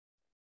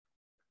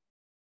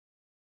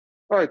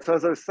All right, so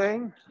as I was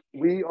saying,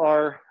 we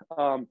are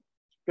going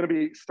to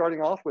be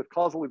starting off with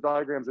causal loop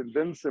diagrams in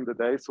Vensim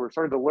today. So we're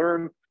starting to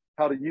learn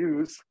how to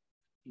use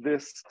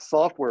this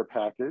software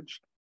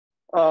package.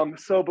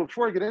 So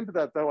before I get into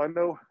that, though, I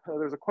know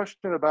there's a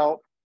question about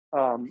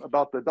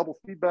the double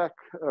feedback,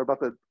 or about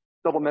the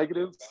double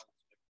negatives.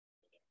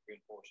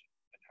 Reinforcing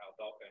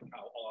and how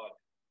odd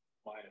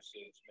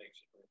minuses makes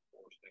it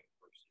reinforcing.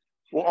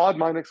 Well, odd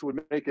minus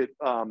would make it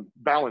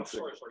balancing.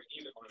 Sorry,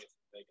 even minus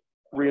would make it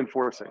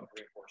reinforcing.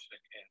 Reinforcing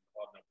and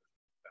odd numbers.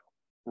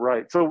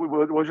 Right. So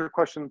what was your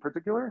question in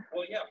particular?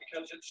 Well, yeah,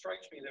 because it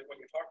strikes me that when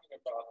you're talking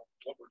about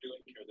what we're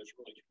doing here, there's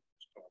really two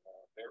things going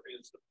on. There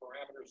is the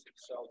parameters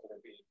themselves that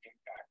are being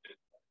impacted,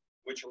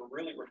 which are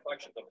really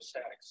reflections of a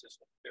static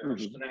system. They're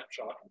a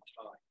snapshot in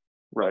time.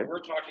 Right. But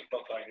we're talking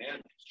about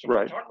dynamics. So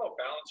right. when we talk about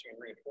balancing and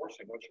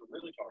reinforcing, what you're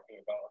really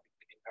talking about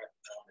is the impact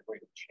on the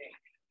rate of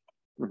change.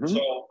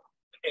 So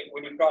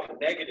when you've got a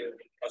negative,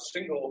 a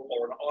single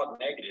or an odd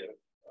negative,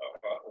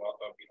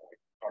 we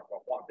talk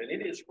about one, then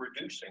it is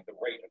reducing the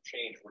rate of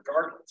change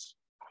regardless,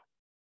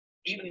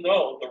 even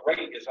though the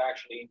rate is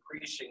actually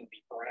increasing the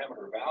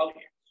parameter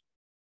values,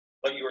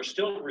 but you are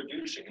still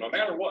reducing, no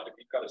matter what. If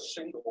you've got a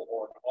single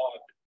or an odd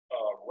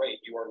rate,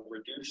 you are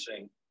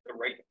reducing the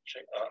rate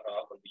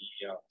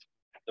of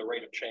the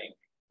rate of change.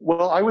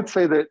 Well, I would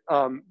say that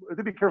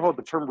to be careful with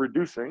the term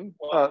reducing,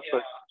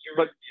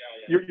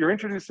 you're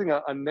introducing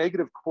a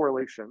negative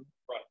correlation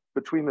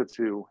between the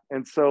two.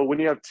 And so when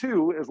you have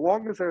two, as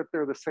long as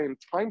they're the same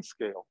time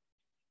scale,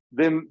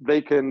 then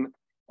they can,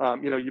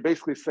 you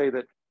basically say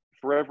that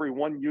for every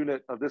 1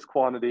 unit of this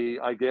quantity,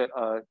 I get,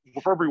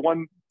 for every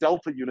 1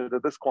 delta unit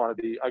of this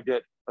quantity, I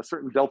get a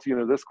certain delta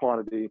unit of this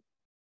quantity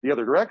the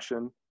other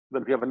direction.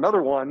 Then if you have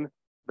another one,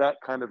 that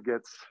kind of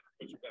gets,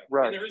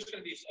 right. And there is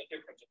going to be a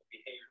difference in the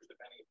behaviors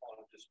depending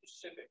upon the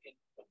specific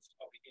influence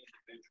of the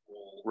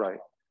individual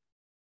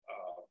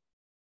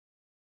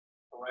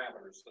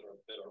parameters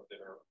that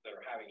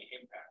are having an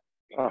impact.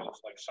 Because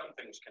like some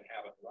things can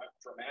have a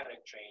dramatic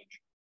change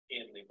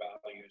in the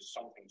values,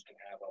 some things can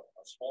have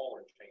a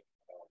smaller change in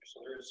the values.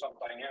 So there is some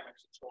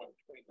dynamics that's going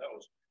between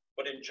those.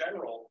 But in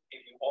general, if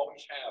you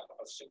always have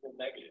a single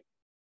negative,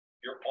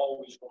 you're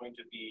always going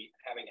to be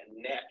having a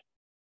net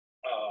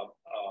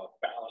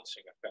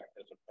balancing effect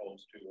as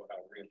opposed to a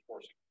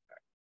reinforcing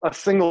effect. A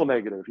single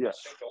negative, yes.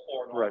 A single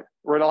or an right.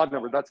 Or an odd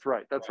number. That's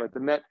right. That's right.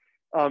 The net.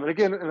 And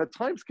again, and the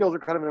time scales are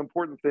kind of an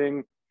important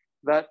thing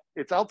that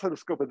it's outside the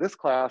scope of this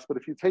class. But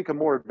if you take a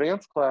more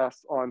advanced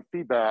class on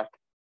feedback,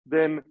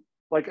 then,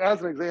 like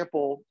as an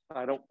example,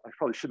 I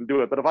probably shouldn't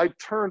do it, but if I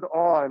turned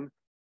on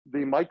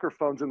the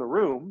microphones in the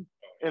room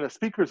and the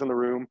speakers in the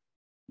room,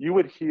 you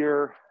would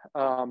hear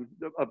a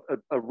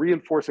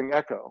reinforcing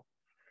echo.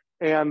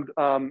 And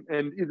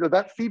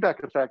that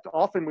feedback effect,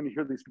 often when you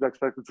hear these feedback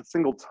effects, it's a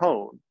single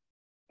tone.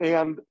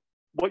 And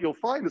what you'll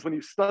find is when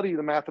you study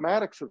the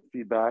mathematics of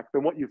feedback,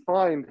 then what you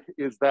find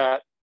is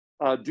that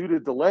due to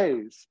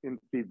delays in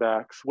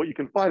feedbacks, what you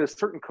can find is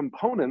certain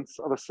components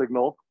of a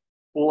signal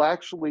will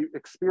actually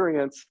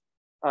experience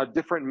a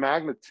different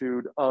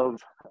magnitude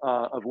of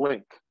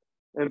link.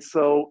 And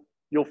so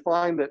you'll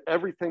find that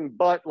everything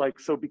but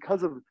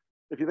because of,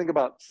 if you think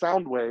about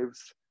sound waves,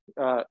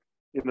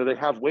 they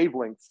have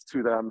wavelengths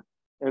to them.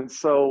 And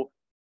so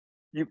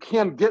you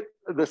can get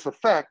this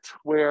effect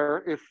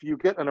where if you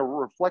get a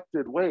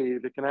reflected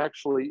wave, it can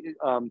actually,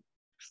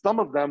 some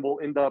of them will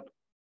end up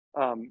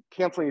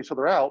canceling each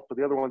other out, but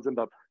the other ones end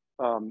up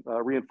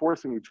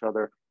reinforcing each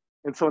other.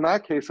 And so in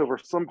that case, over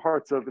some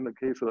parts of, in the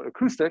case of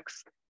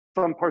acoustics,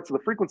 some parts of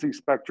the frequency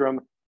spectrum,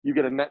 you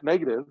get a net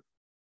negative,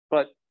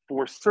 but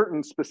for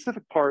certain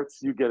specific parts,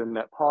 you get a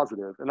net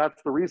positive. And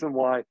that's the reason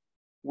why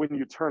when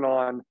you turn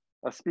on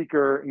a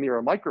speaker near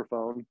a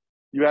microphone,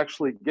 you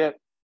actually get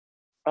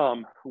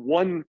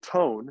one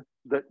tone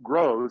that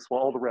grows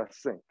while all the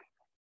rest sink.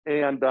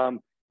 And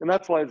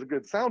that's why as a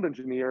good sound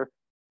engineer,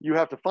 you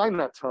have to find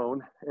that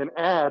tone and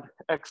add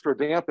extra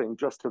damping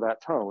just to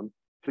that tone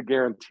to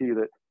guarantee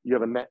that you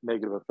have a net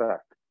negative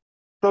effect.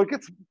 So it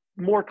gets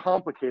more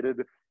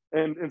complicated.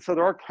 And so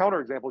there are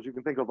counterexamples you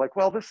can think of, like,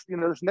 well, this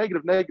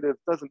negative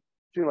doesn't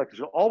seem like it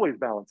should always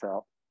balance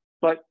out.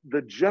 But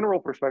the general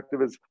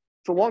perspective is,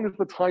 so long as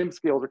the time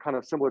scales are kind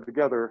of similar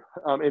together,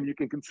 and you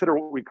can consider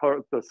what we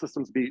call the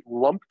systems be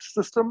lumped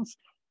systems,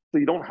 so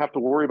you don't have to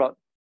worry about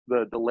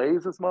the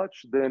delays as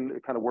much, then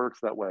it kind of works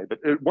that way. But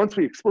once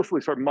we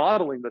explicitly start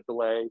modeling the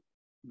delay,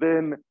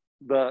 then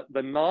the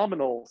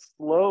nominal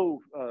slow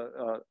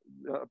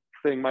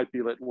thing might be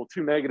that, well,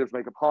 2 negatives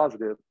make a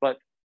positive. But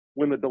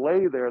when the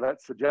delay there,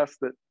 that suggests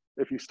that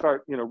if you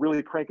start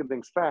really cranking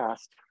things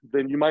fast,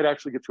 then you might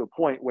actually get to a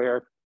point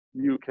where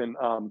you can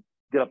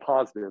get a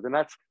positive. And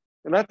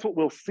that's what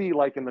we'll see,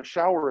 like in the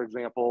shower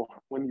example.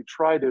 When you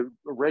try to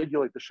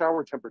regulate the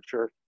shower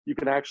temperature, you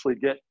can actually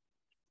get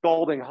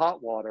scalding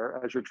hot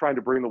water as you're trying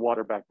to bring the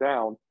water back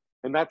down.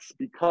 And that's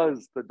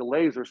because the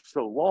delays are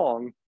so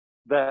long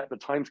that the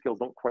timescales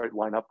don't quite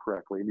line up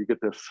correctly. And you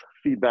get this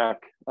feedback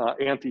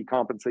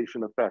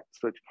anti-compensation effect,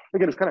 which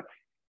again is kind of,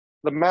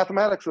 the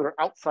mathematics that are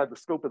outside the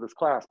scope of this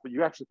class, but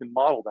you actually can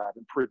model that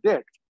and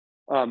predict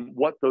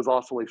what those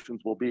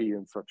oscillations will be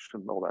and such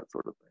and all that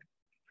sort of thing.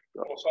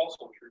 So. Well, it's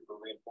also true for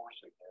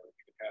reinforcing there.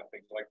 You can have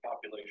things like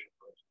population,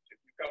 for instance. If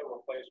you've got a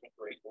replacement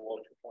rate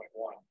below 2.1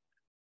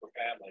 for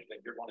families,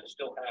 then you're going to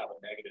still have a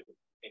negative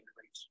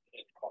increase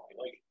in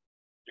population.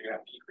 You're going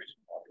to have a decrease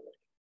in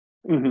population.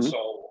 Mm-hmm.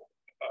 So,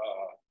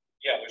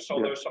 yeah, there's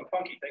some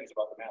funky things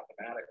about the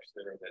mathematics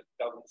there that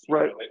doesn't seem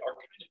right. They are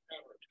kind of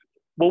counterintuitive.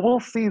 Well, we'll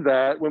see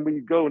that when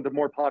we go into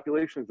more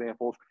population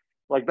examples.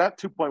 Like that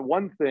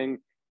 2.1 thing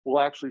will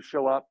actually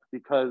show up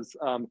because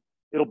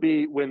it'll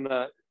be when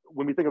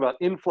we think about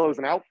inflows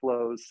and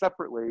outflows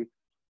separately.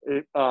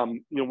 It,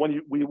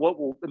 what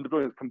we'll end up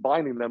doing is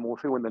combining them. We'll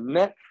see when the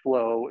net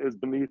flow is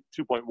beneath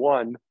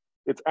 2.1,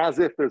 it's as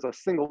if there's a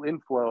single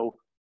inflow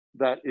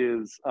that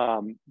is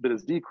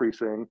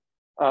decreasing,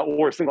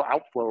 or a single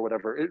outflow or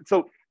whatever.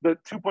 So the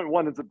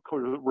 2.1 is of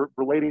course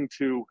relating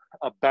to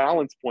a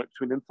balance point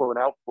between inflow and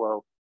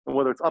outflow, and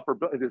whether it's up or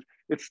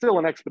it's still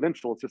an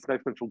exponential. It's just an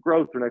exponential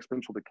growth or an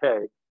exponential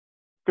decay,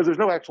 because there's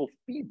no actual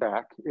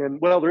feedback in.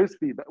 Well, there is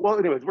feedback. Well,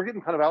 anyways, we're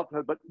getting kind of out,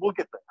 but we'll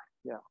get there.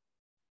 Yeah.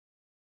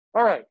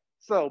 All right.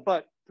 So,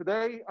 but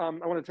today I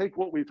want to take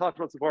what we've talked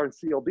about so far in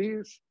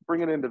CLDs,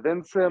 bring it into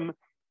Vensim.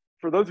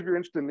 For those of you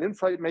interested in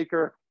Insight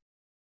Maker,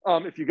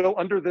 if you go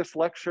under this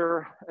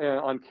lecture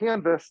on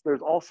Canvas,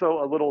 there's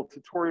also a little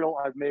tutorial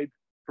I've made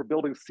for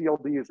building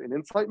CLDs in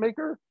Insight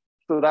Maker.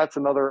 So that's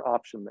another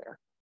option there.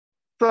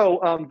 So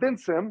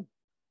Vensim,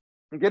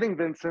 getting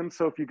Vensim.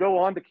 So if you go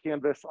on to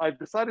Canvas, I've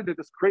decided to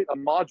just create a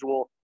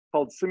module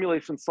called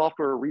Simulation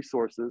Software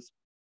Resources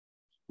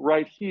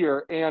right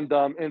here. And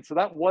so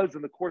that was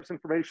in the course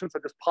information, so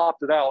I just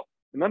popped it out.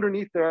 And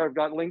underneath there, I've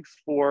got links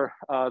for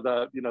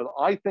the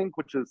I think,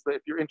 which is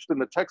if you're interested in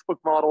the textbook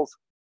models,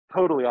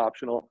 totally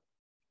optional.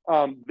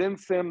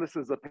 Vensim, this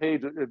is a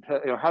page,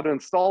 how to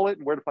install it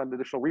and where to find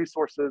additional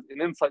resources.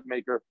 In Insight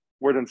Maker,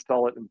 where to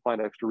install it and find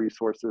extra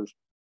resources.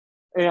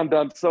 And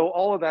so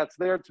all of that's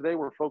there. Today,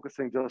 we're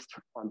focusing just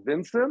on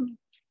Vensim.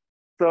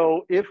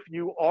 So if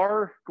you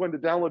are going to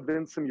download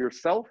Vensim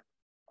yourself,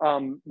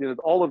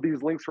 all of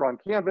these links are on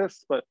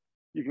Canvas, but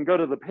you can go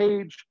to the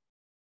page.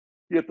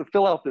 You have to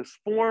fill out this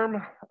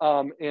form,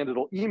 and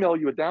it'll email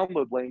you a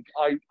download link.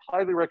 I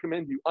highly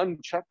recommend you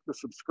uncheck the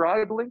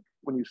subscribe link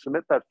when you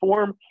submit that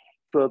form,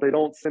 so they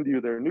don't send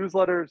you their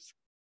newsletters.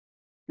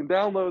 You can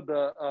download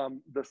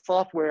the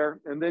software,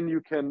 and then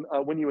you can,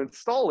 when you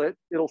install it,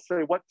 it'll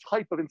say what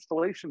type of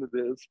installation it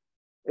is.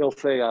 It'll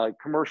say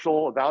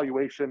commercial,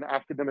 evaluation,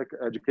 academic,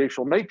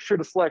 educational. Make sure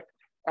to select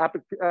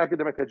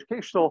academic,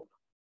 educational,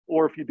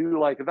 or if you do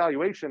like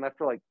evaluation,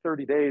 after like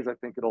 30 days, I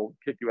think it'll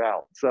kick you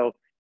out. So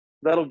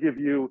that'll give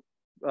you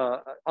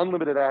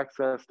unlimited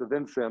access to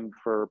Vensim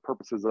for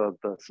purposes of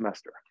the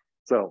semester.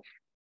 So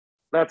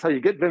that's how you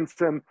get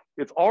Vensim.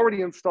 It's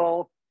already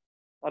installed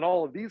on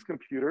all of these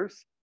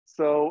computers.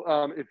 So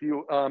if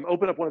you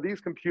open up one of these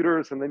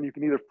computers, and then you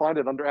can either find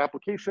it under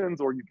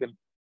applications, or you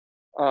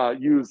can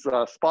use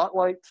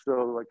Spotlight,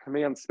 so like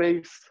Command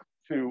Space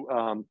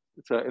and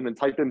then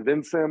type in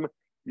Vensim.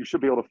 You should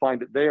be able to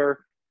find it there.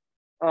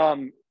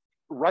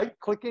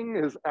 Right-clicking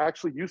is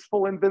actually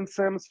useful in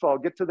Vensim, so I'll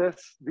get to this.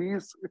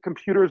 These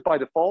computers by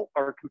default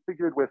are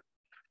configured with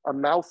a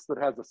mouse that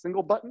has a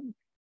single button.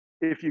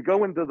 If you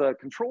go into the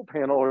control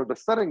panel or the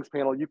settings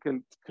panel, you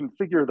can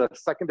configure the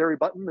secondary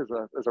button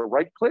as a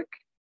right-click,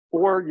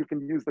 or you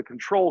can use the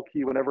control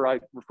key. Whenever I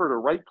refer to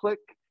right-click,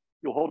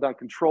 you'll hold down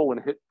control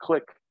and hit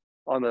click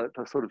on the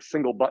sort of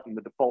single button,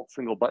 the default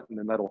single button,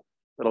 and that'll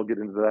get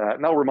into that.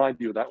 And I'll remind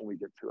you of that when we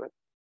get to it.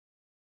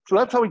 So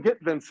that's how we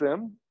get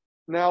Vensim.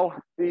 Now,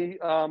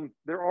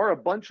 there are a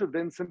bunch of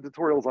Vensim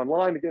tutorials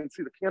online. Again,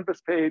 see the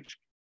Canvas page.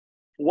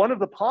 One of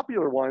the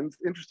popular ones,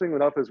 interestingly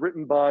enough, is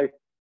written by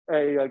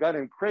a guy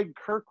named Craig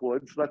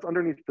Kirkwood. So that's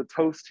underneath the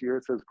toast here.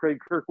 It says Craig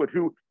Kirkwood,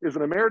 who is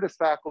an emeritus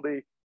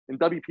faculty in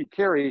W.P.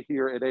 Carey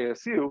here at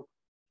ASU.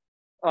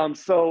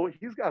 So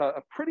he's got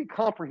a pretty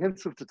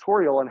comprehensive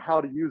tutorial on how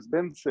to use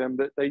Vensim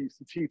that they used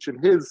to teach in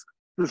his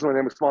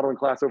dynamics modeling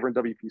class over in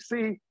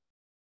WPC.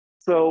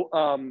 So,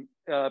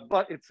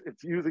 but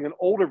it's using an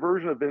older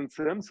version of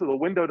Vensim, so the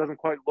window doesn't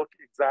quite look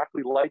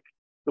exactly like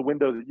the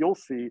window that you'll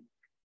see,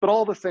 but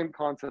all the same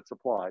concepts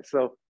apply.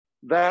 So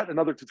that and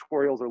other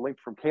tutorials are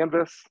linked from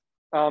Canvas.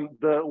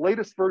 The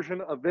latest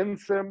version of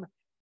Vensim,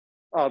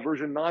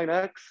 version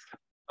 9X,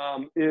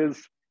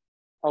 is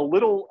a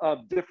little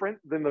different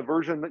than the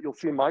version that you'll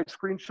see in my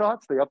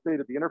screenshots. They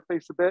updated the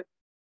interface a bit.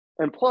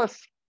 And plus,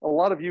 a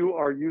lot of you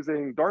are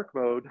using dark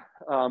mode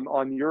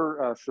on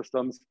your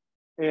systems.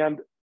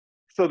 And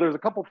so there's a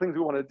couple things we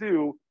want to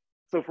do.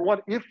 So for one,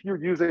 if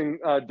you're using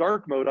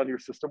dark mode on your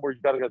system where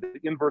you've got to have the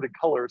inverted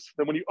colors,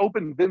 then when you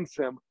open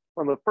Vensim,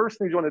 one of the first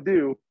things you want to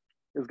do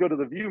is go to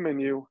the view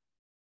menu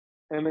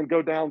and then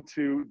go down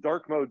to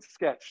dark mode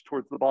sketch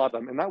towards the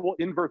bottom, and that will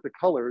invert the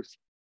colors.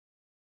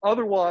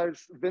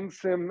 Otherwise,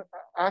 Vensim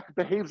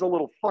behaves a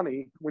little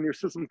funny when your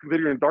system's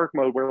configured in dark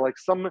mode, where like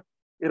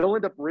it'll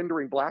end up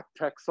rendering black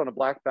text on a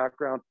black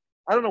background.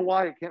 I don't know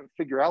why I can't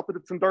figure out that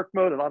it's in dark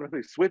mode and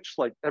automatically switch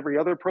like every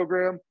other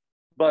program,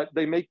 but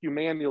they make you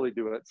manually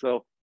do it.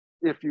 So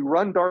if you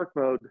run dark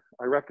mode,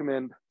 I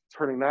recommend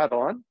turning that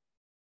on.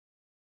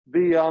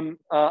 The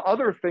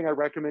other thing I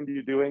recommend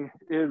you doing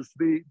is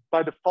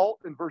by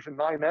default in version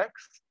 9X,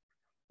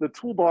 the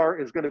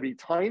toolbar is going to be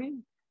tiny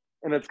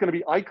and it's going to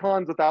be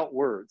icons without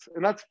words.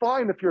 And that's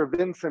fine if you're a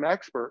Vensim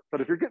expert, but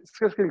if you're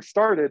just getting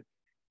started,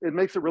 it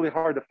makes it really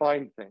hard to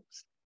find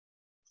things.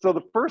 So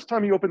the first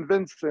time you open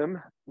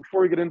Vensim,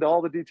 before we get into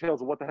all the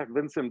details of what the heck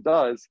Vensim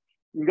does,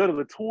 you can go to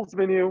the tools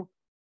menu,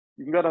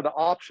 you can go to the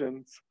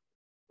options,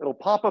 it'll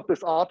pop up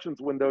this options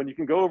window and you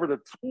can go over to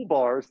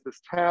toolbars, this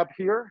tab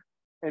here,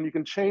 and you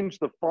can change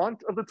the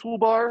font of the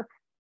toolbar.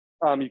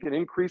 You can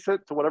increase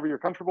it to whatever you're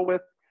comfortable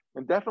with,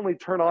 and definitely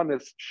turn on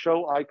this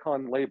show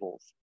icon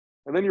labels.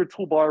 And then your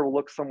toolbar will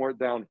look somewhere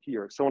down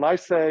here. So when I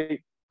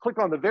say click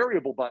on the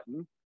variable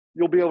button,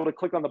 you'll be able to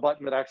click on the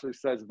button that actually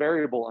says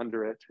variable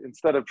under it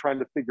instead of trying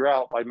to figure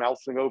out by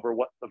mousing over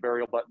what the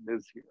variable button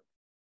is here.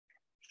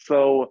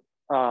 So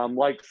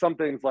like some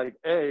things like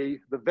A,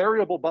 the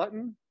variable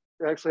button,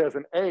 it actually has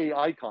an A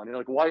icon. You're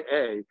like, why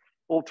A?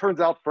 Well, it turns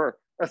out for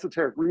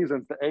esoteric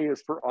reasons, the A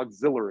is for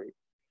auxiliary.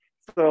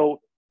 So,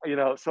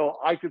 so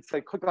I could say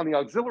click on the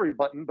auxiliary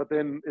button, but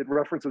then it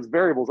references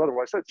variables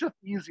otherwise. So it's just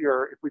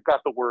easier if we've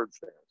got the words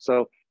there.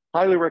 So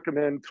highly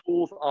recommend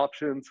tools,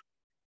 options,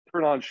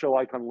 turn on show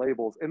icon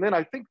labels. And then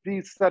I think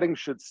these settings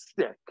should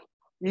stick,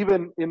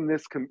 even in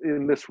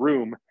this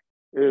room,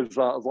 as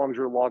long as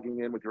you're logging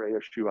in with your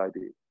ASU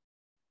ID.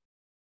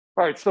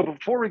 All right, so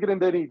before we get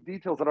into any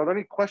details, are there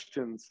any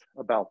questions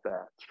about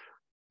that?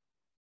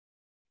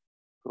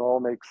 It all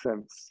makes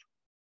sense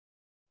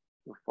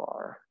so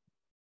far.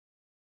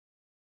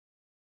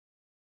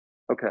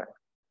 Okay.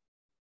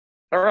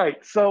 All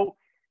right, so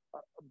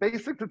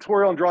basic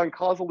tutorial on drawing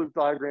causal loop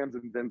diagrams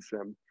in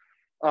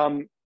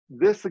Vensim.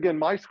 This, again,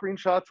 my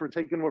screenshots were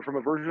taken from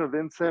a version of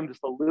Vensim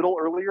just a little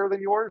earlier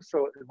than yours,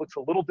 so it looks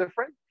a little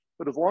different,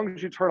 but as long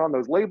as you turn on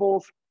those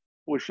labels,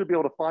 we should be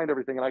able to find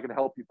everything, and I can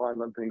help you find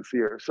them things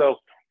here. So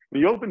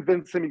when you open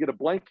Vensim, you get a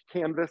blank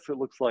canvas. It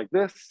looks like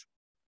this.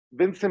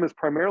 Vensim is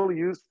primarily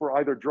used for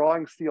either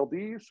drawing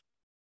CLDs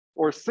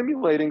or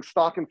simulating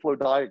stock and flow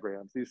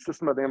diagrams, these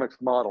system dynamics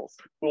models.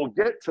 We'll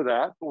get to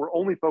that, but we're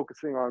only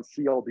focusing on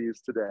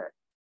CLDs today.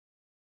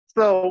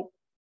 So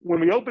when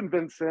we open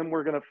Vensim,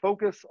 we're going to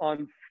focus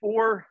on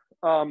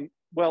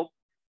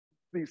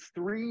these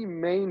three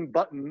main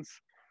buttons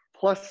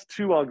plus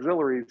two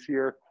auxiliaries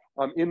here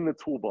in the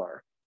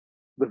toolbar.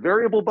 The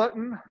variable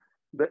button,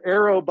 the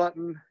arrow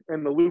button,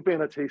 and the loop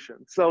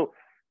annotation. So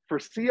for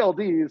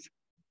CLDs,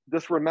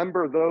 just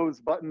remember those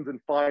buttons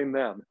and find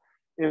them.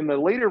 In the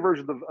later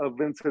version of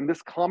Vensim,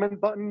 this comment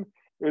button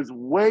is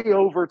way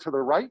over to the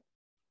right.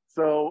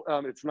 So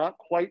it's not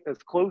quite as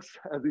close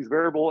as these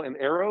variable and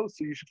arrows.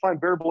 So you should find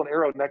variable and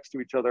arrow next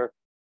to each other,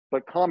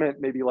 but comment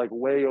maybe like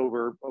way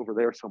over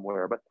there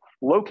somewhere. But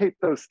locate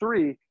those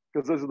three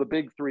because those are the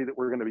big three that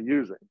we're going to be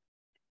using.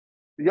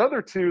 The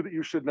other two that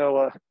you should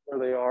know where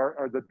they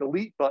are the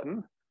delete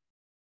button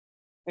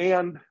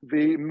and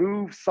the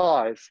move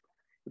size,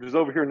 which is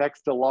over here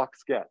next to lock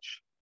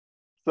sketch.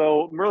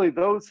 So really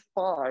those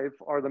five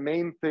are the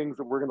main things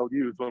that we're going to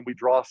use when we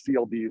draw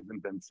CLDs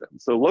in Vensim.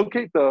 So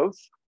locate those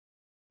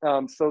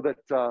so that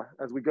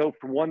as we go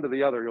from one to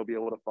the other, you'll be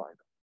able to find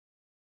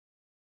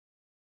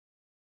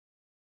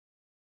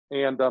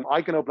them. And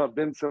I can open up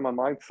Vensim on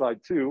my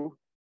side too.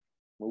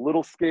 I'm a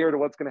little scared of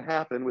what's going to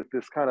happen with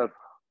this kind of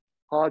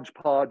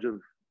hodgepodge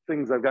of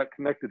things I've got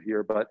connected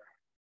here, but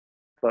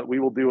we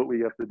will do what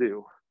we have to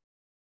do.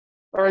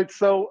 All right,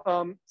 so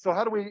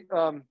how do we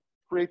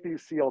create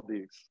these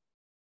CLDs?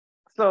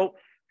 So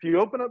if you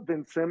open up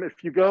Vensim,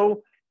 if you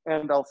go,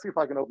 and I'll see if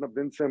I can open up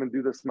Vensim and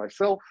do this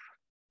myself.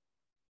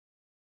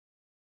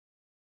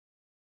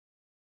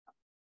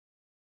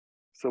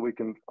 So I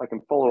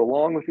can follow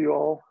along with you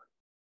all.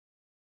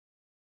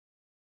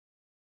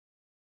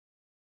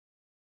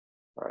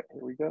 All right,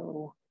 here we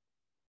go.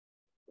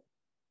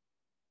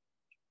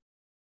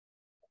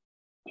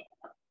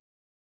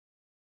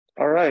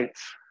 All right,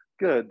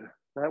 good.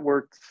 That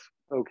worked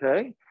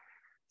okay.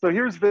 So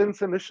here's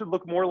Vensim. This should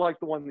look more like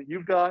the one that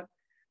you've got.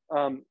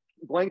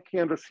 Blank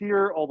canvas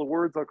here, all the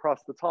words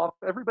across the top.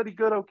 Everybody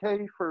good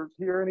okay for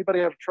here? Anybody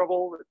have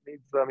trouble that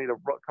needs me to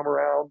come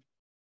around?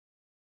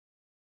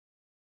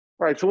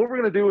 All right, so what we're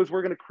gonna do is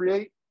we're gonna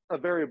create a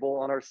variable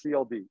on our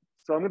CLD.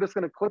 So I'm just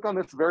gonna click on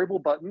this variable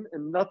button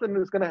and nothing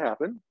is gonna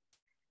happen.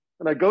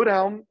 And I go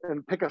down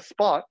and pick a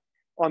spot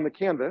on the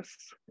canvas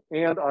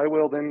and I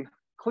will then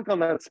click on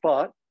that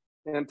spot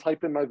and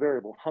type in my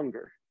variable,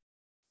 hunger.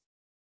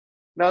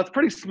 Now it's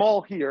pretty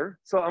small here,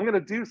 so I'm gonna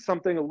do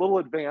something a little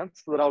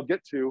advanced that I'll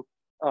get to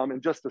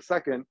in just a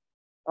second.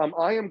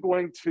 I am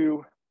going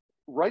to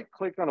right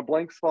click on a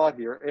blank spot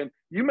here, and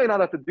you may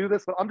not have to do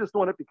this, but I'm just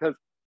doing it because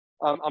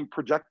I'm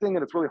projecting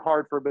and it's really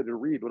hard for everybody to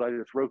read what I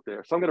just wrote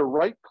there. So I'm gonna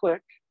right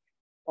click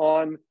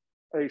on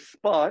a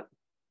spot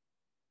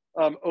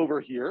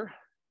over here,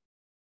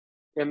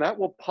 and that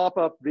will pop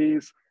up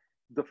these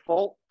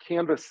default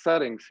canvas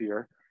settings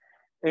here.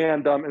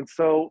 And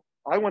so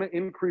I want to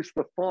increase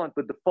the font,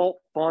 the default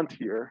font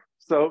here.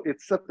 So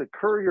it's set to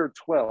Courier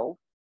 12.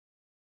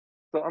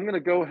 So I'm going to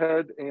go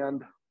ahead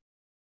and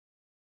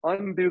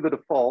undo the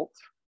default.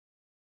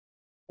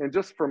 And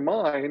just for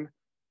mine,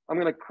 I'm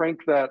going to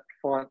crank that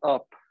font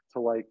up to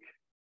like,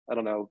 I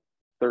don't know,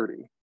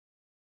 30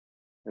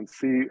 and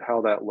see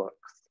how that looks.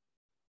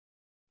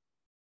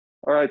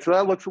 All right, so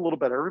that looks a little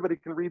better. Everybody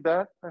can read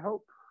that, I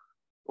hope,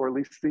 or at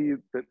least see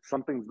that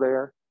something's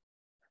there.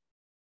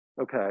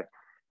 Okay.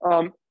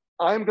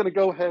 I'm going to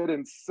go ahead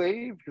and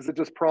save because it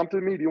just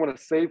prompted me. Do you want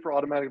to save for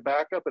automatic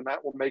backup? And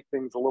that will make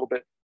things a little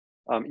bit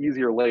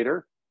easier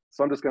later.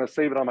 So I'm just going to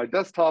save it on my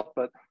desktop,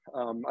 but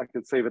I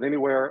could save it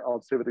anywhere.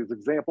 I'll save it as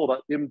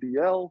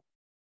example.mdl.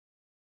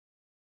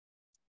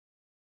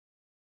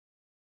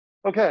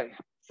 Okay,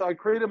 so I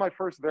created my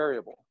first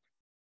variable.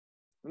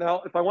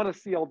 Now, if I want a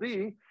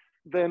CLD,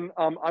 then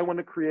I want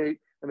to create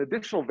an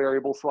additional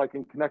variable so I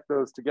can connect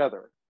those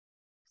together.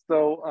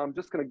 So I'm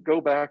just going to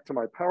go back to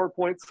my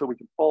PowerPoint so we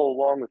can follow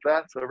along with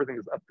that. So everything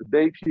is up to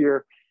date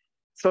here.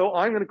 So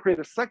I'm going to create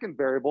a second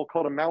variable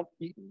called amount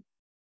eaten.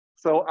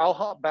 So I'll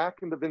hop back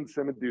into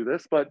Vensim and do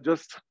this, but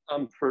just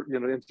for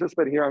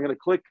anticipating here, I'm going to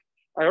click.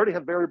 I already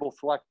have variable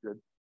selected,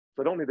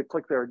 so I don't need to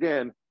click there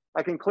again.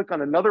 I can click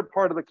on another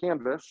part of the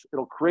canvas.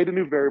 It'll create a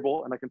new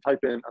variable, and I can type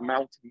in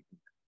amount eaten.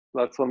 So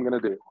that's what I'm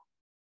going to do.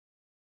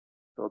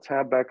 So I'll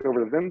tab back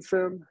over to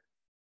Vensim.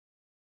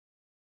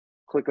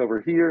 Click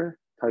over here.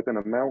 Type in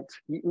amount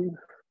eaten.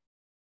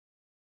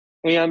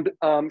 And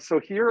so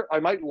here, I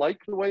might like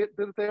the way it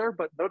did it there,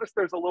 but notice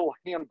there's a little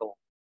handle.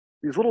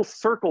 These little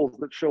circles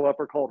that show up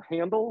are called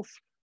handles.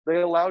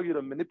 They allow you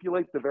to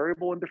manipulate the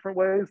variable in different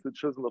ways. That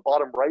shows in the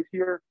bottom right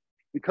here.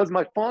 Because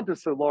my font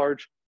is so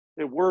large,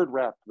 it word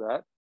wrapped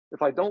that.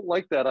 If I don't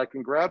like that, I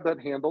can grab that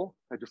handle.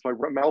 I just by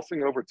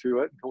mousing over to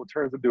it until it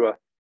turns into a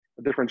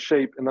different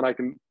shape, and then I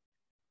can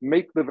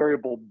make the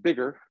variable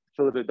bigger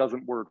so that it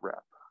doesn't word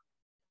wrap.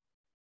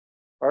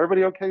 Are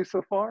everybody okay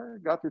so far?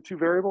 Got your two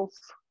variables?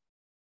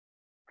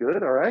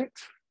 Good, all right.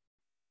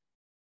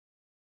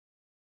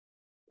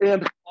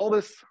 And all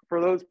this,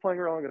 for those playing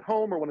along at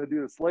home or want to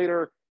do this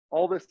later,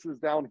 all this is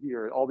down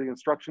here. All the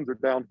instructions are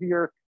down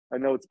here. I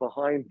know it's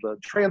behind the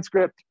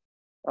transcript,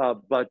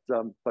 but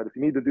if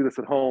you need to do this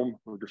at home,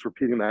 we're just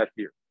repeating that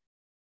here.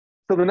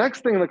 So the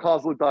next thing in the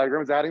causal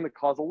diagram is adding the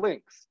causal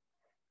links.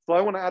 So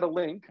I want to add a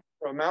link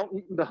from amount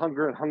eaten to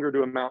hunger and hunger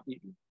to amount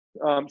eaten.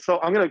 So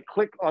I'm going to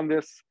click on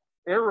this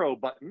arrow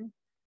button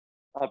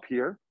up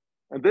here,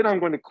 and then I'm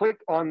going to click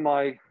on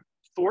my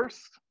source,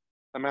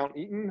 amount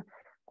eaten,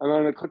 and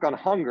I'm going to click on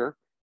hunger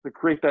to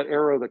create that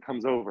arrow that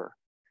comes over.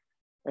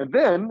 And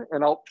then,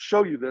 and I'll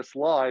show you this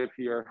live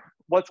here,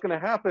 what's going to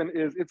happen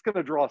is it's going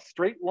to draw a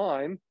straight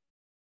line.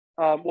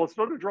 Well, it's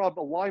going to draw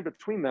a line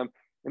between them,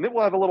 and it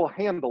will have a little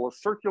handle, a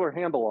circular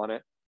handle on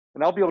it.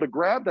 And I'll be able to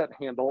grab that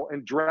handle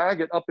and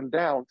drag it up and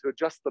down to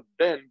adjust the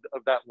bend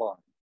of that line.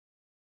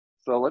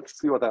 So let's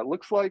see what that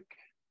looks like.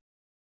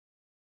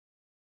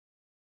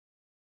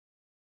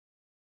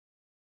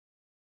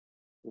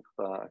 If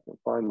I can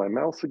find my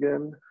mouse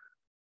again.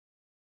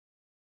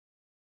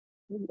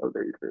 Oh,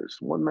 there's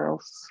one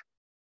mouse.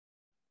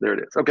 There it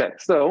is. Okay,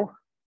 so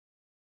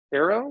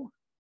arrow.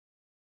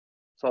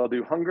 So I'll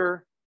do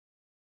hunger.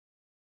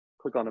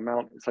 Click on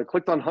amount. So I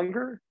clicked on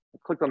hunger. I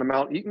clicked on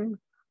amount eaten.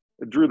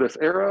 I drew this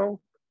arrow.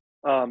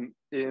 And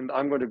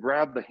I'm going to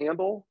grab the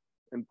handle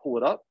and pull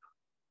it up.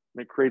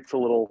 And it creates a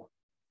little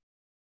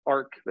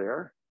arc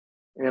there.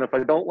 And if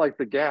I don't like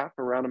the gap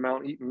around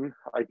amount eaten,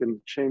 I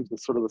can change the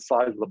sort of the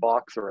size of the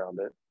box around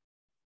it.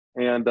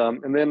 And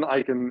then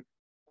I can,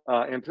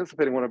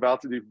 anticipating what I'm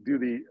about to do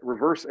the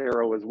reverse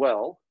arrow as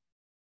well.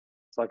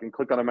 So I can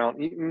click on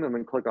amount eaten and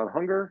then click on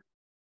hunger,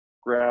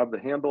 grab the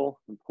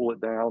handle and pull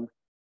it down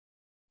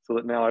so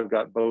that now I've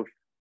got both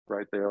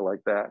right there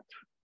like that.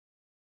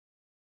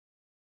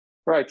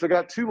 All right, so I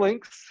got two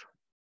links.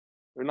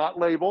 They're not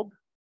labeled.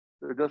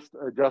 They're just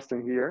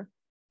adjusting here.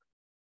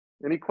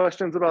 Any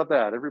questions about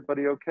that?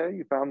 Everybody okay?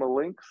 You found the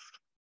links?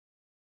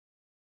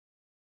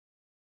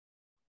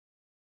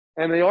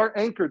 And they are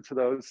anchored to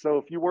those. So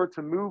if you were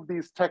to move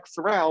these texts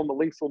around, the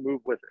links will move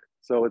with it.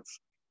 So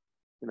it's,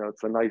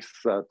 it's a nice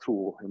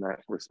tool in that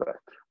respect.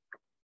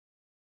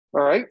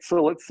 All right,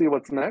 so let's see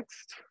what's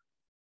next.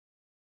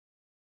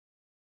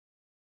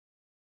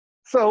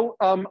 So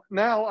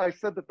now I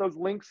said that those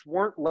links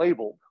weren't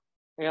labeled,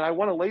 and I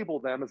want to label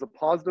them as a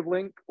positive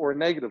link or a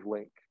negative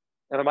link,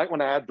 and I might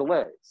want to add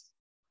delays.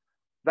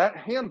 That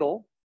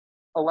handle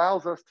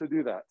allows us to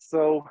do that.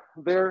 So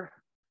that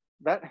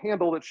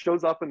handle that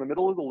shows up in the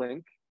middle of the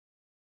link,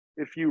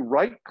 if you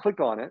right click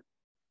on it,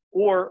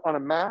 or on a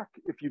Mac,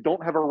 if you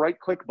don't have a right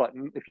click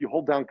button, if you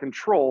hold down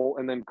Control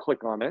and then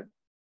click on it,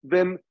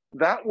 then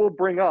that will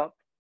bring up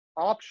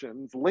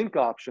options, link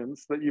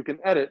options that you can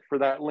edit for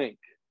that link.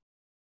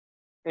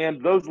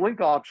 And those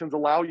link options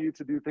allow you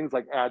to do things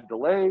like add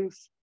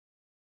delays,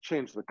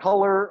 change the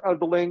color of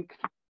the link,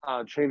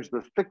 change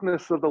the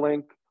thickness of the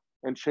link,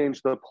 and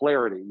change the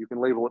polarity. You can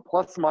label it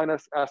plus,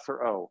 minus, S,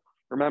 or O.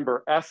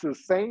 Remember, S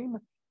is same,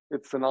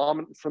 it's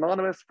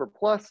synonymous for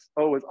plus.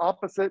 O is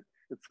opposite.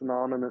 It's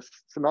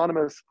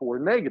synonymous for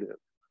negative.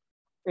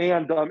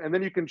 And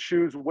then you can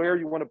choose where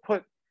you want to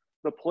put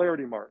the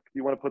polarity mark.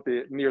 You want to put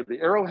it near the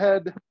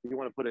arrowhead. You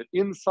want to put it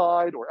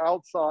inside or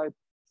outside.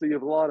 So you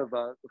have a lot of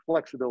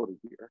flexibility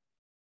here.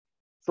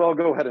 So I'll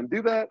go ahead and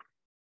do that.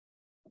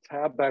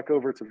 Tab back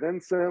over to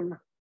Vensim.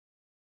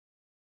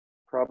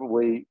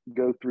 Probably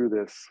go through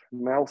this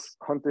mouse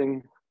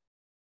hunting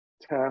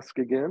task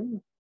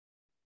again.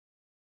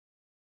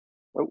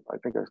 Oh, I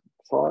think I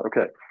saw it.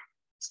 Okay.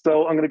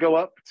 So I'm going to go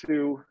up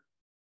to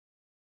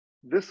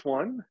this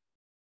one.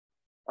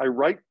 I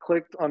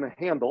right-clicked on the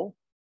handle.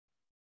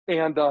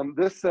 And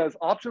this says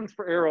options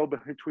for arrow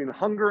between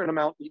hunger and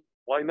amount eaten.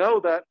 Well, I know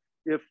that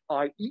if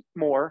I eat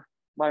more,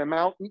 my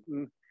amount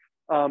eaten,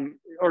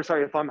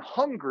 if I'm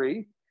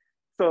hungry,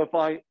 so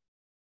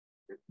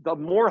the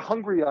more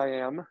hungry I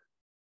am,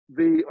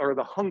 the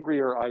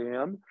hungrier I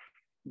am,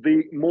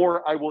 the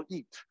more I will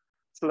eat.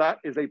 So that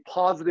is a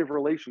positive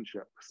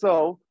relationship.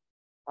 So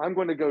I'm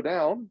going to go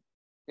down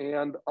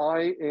and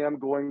I am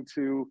going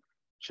to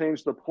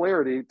change the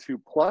polarity to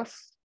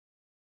plus.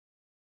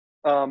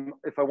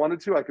 If I wanted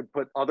to, I could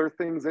put other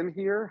things in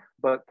here,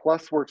 but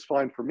plus works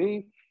fine for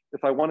me.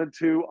 If I wanted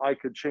to, I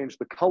could change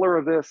the color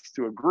of this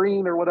to a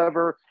green or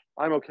whatever.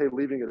 I'm okay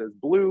leaving it as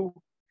blue.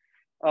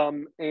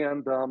 And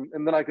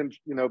then I can,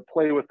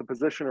 play with the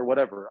position or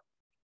whatever.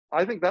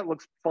 I think that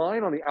looks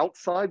fine on the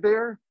outside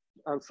there.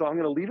 So I'm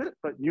going to leave it,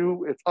 but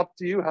it's up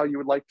to you how you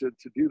would like to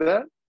do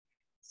that.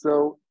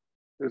 So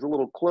there's a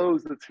little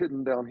close that's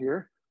hidden down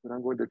here that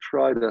I'm going to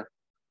try to.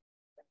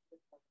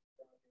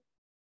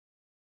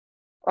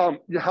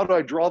 How do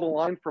I draw the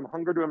line from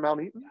hunger to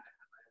amount eaten?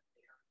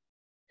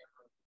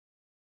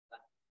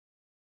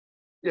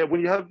 Yeah,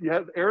 when you have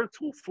arrow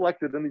tool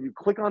selected, and then you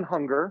click on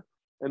hunger,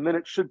 and then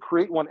it should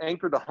create one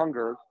anchored to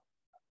hunger,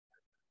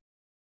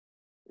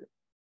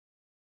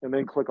 and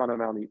then click on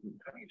amount eaten.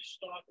 How do you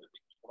stop it?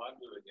 What I'm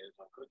doing is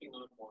I'm clicking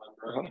on one,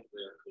 dragging it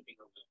there, clicking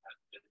on that,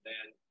 and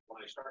then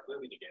when I start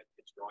moving again,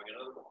 it's drawing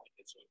another line.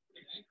 It's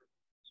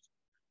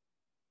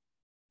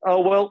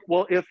anchored.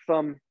 Well, if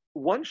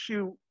once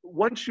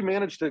you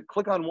manage to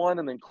click on one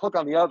and then click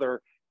on the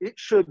other, it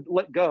should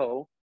let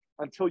go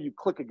until you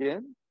click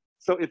again.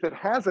 So if it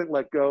hasn't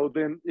let go,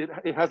 then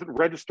it hasn't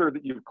registered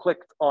that you've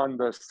clicked on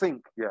the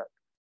sync yet.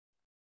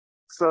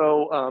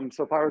 So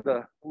so if I were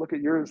to look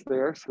at yours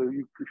there, so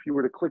if you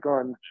were to click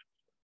on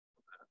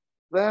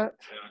that.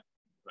 Yeah.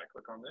 Can I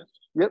click on this?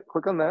 Yep,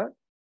 click on that.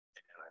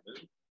 And I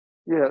move.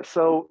 Yeah,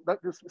 so that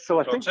just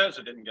I think it says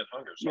it didn't get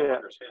hunger. So yeah,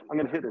 I'm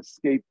gonna hit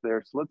escape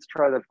there. So let's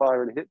try that if I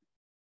were to hit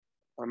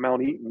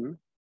amount eaten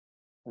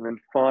and then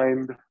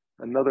find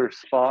another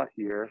spot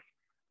here.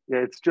 Yeah,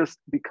 it's just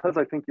because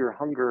I think your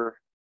hunger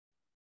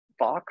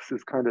box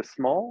is kind of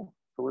small.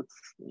 So let's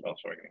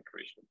also I can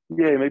increase it.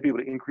 Yeah, maybe able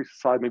to increase the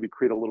size, maybe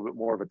create a little bit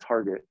more of a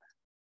target,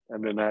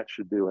 and then that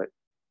should do it.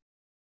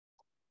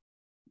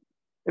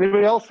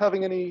 Anybody else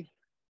having any?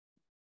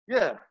 Yeah.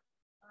 I don't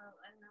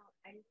know.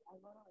 I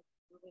want to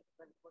move it,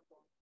 but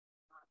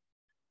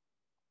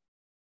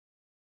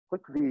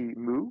click the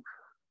move,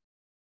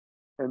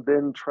 and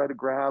then try to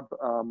grab,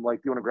 like,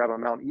 do you want to grab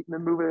amount eaten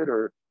and move it,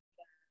 or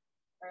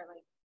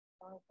like,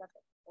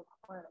 the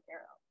corner of the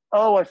arrow.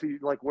 Oh, I see,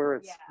 like where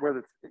it's,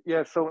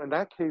 yeah, so in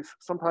that case,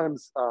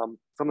 sometimes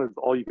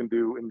all you can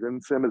do in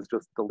Vensim is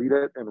just delete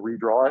it and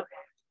redraw it.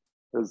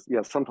 Because,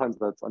 yeah, sometimes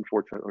that's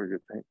unfortunate or a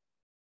good thing.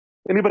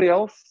 Anybody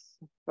else?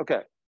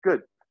 Okay,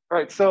 good. All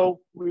right, so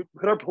we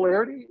hit our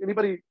polarity.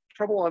 Anybody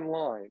trouble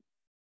online?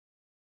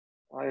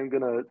 I am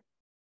gonna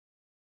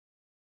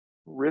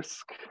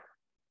risk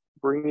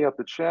bringing up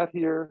the chat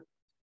here.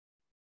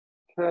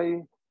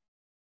 Okay.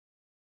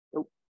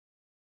 Oh,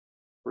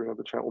 bring up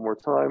the chat one more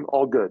time.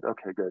 All good.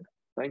 Okay, good.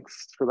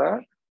 Thanks for that.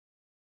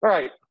 All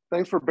right.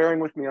 Thanks for bearing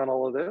with me on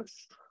all of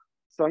this.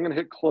 So I'm going to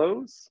hit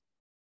close.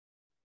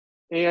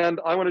 And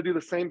I want to do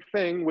the same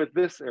thing with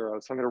this arrow.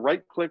 So I'm going to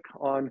right click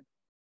on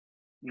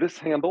this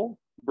handle,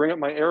 bring up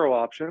my arrow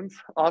options.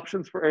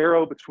 Options for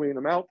arrow between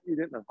amount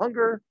eaten and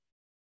hunger.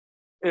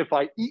 If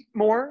I eat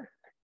more,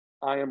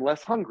 I am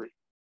less hungry.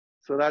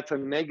 So that's a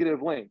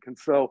negative link. And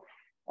so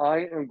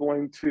I am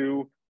going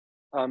to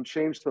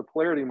change the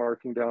polarity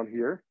marking down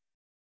here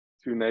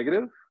to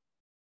negative.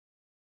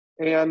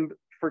 And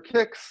for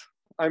kicks,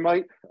 I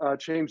might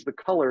change the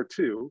color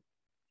too.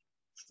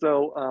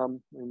 So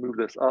let me move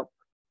this up.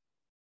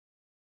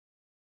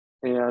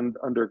 And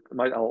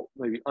I'll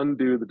maybe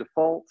undo the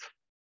default.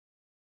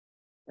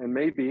 And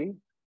maybe,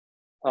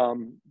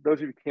 those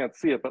of you who can't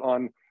see it, but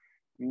on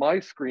my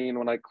screen,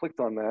 when I clicked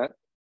on that,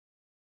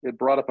 it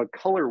brought up a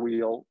color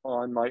wheel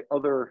on my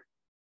other,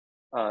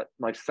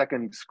 my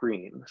second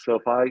screen. So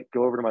if I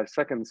go over to my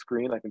second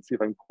screen, I can see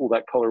if I can pull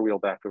that color wheel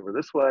back over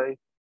this way.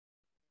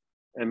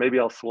 And maybe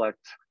I'll select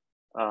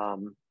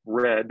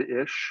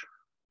red-ish.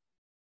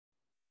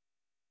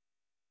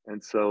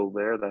 And so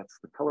there, that's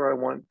the color I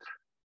want.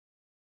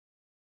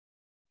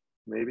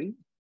 Maybe.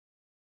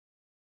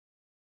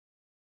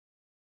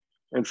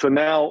 And so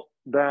now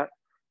that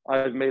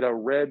I've made a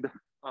red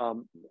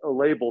a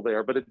label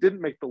there, but it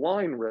didn't make the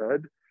line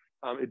red.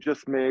 It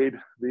just made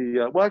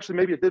the, well, actually,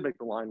 maybe it did make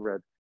the line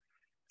red.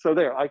 So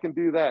there, I can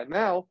do that.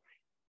 Now,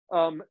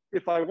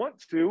 if I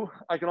want to,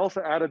 I can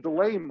also add a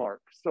delay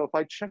mark. So if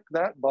I check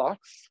that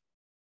box,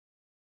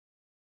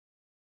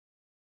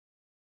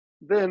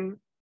 then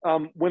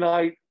when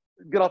I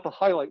get off the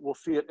highlight, we'll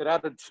see it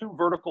added 2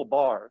 vertical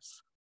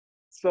bars.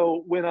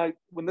 So when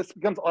this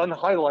becomes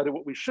unhighlighted,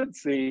 what we should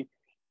see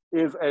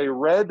is a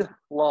red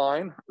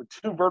line with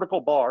 2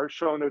 vertical bars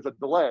showing there's a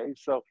delay.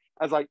 So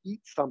as I eat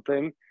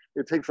something,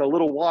 it takes a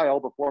little while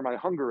before my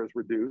hunger is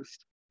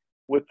reduced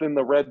within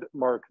the red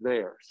mark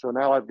there. So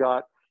now I've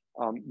got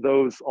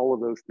all of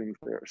those things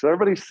there. So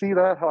everybody see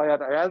that, how I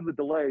add the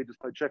delay just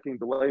by checking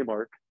delay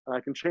mark. And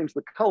I can change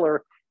the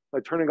color by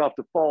turning off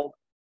default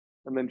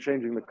and then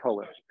changing the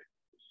color.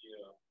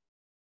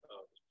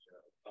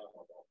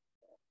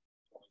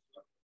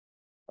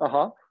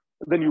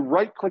 Then you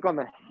right click on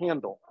the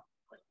handle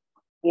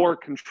or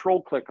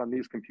control click on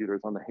these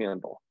computers on the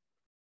handle.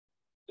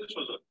 This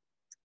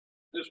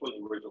was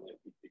originally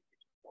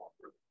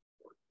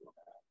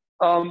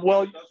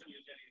well,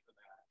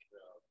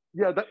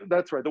 yeah,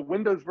 that's right. The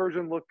Windows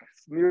version looks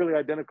nearly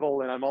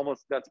identical, and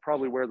that's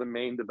probably where the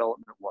main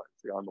development was,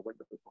 on the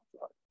Windows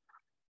side.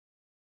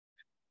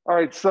 All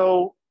right,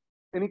 so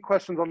any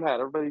questions on that?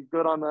 Everybody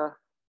good on the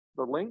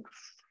links?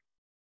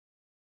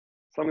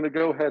 So I'm going to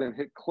go ahead and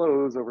hit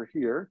close over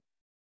here.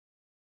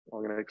 I'm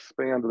going to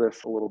expand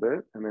this a little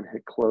bit and then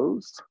hit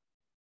close.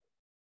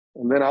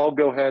 And then I'll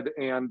go ahead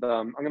and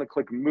I'm going to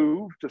click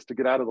move just to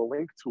get out of the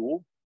link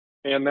tool.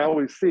 And now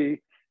we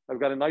see I've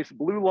got a nice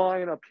blue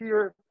line up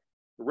here,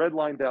 the red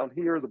line down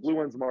here. The blue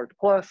one's marked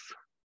plus,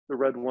 the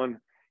red one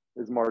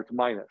is marked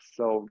minus.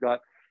 So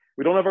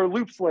we don't have our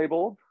loops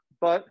labeled,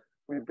 but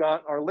we've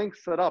got our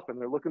links set up and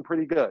they're looking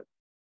pretty good.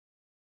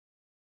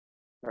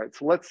 All right,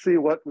 so let's see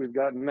what we've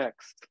got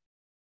next.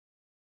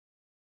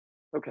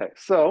 Okay,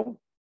 so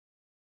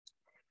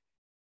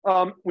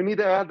we need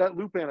to add that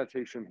loop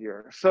annotation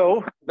here.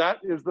 So that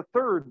is the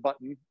 3rd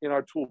button in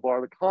our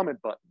toolbar, the comment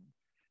button.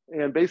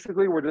 And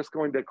basically, we're just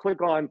going to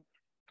click on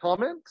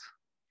comment,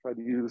 try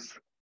to use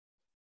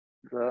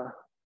the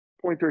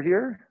pointer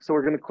here. So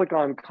we're going to click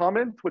on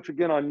comment, which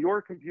again, on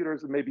your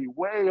computers, it may be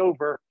way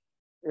over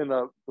in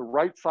the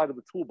right side of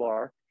the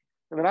toolbar.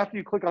 And then after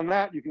you click on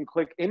that, you can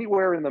click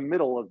anywhere in the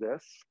middle of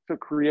this to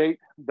create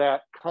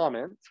that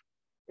comment.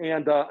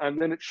 And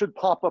then it should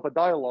pop up a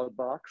dialog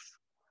box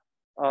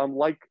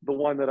like the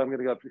one that I'm going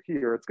to go up to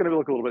here. It's going to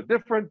look a little bit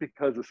different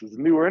because this is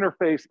a newer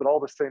interface, but all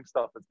the same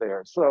stuff is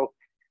there. So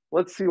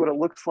let's see what it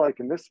looks like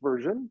in this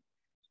version.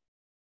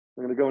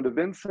 I'm going to go into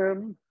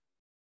Vensim.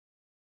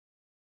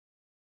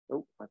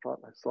 Oh, I thought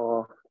I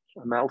saw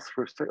a mouse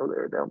for a second. Oh,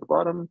 there, down the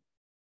bottom.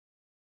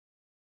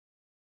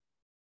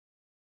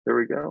 There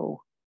we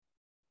go.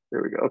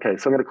 There we go. Okay,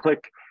 so I'm going to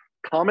click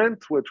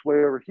comment, which way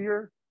over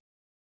here.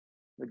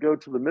 I go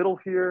to the middle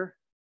here.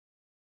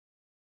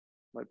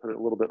 Might put it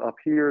a little bit up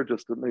here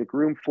just to make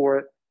room for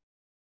it.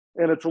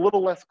 And it's a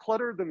little less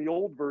cluttered than the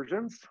old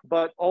versions,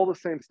 but all the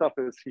same stuff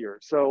is here.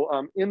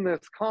 So in this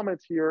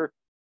comment here,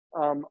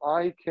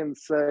 I can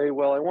say,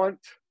 well, I want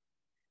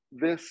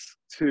this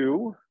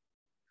to,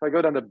 if I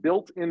go down to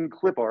built-in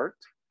clip art,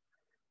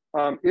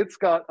 it's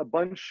got a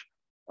bunch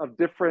of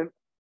different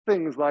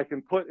things that I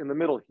can put in the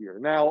middle here.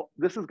 Now,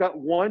 this has got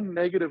one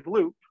negative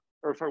loop,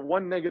 or sorry,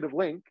 one negative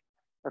link.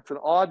 That's an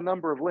odd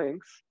number of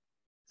links.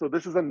 So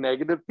this is a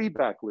negative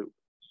feedback loop.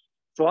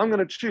 So I'm going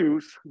to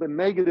choose the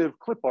negative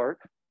clip art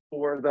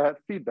for that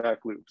feedback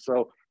loop.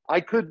 So I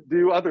could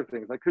do other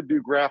things. I could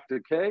do graph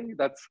decay.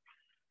 That's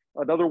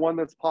another one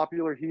that's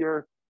popular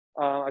here.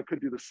 I could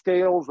do the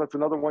scales. That's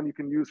another one you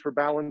can use for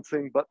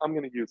balancing, but I'm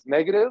going to use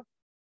negative.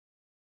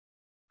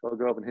 So I'll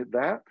go up and hit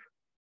that.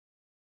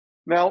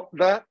 Now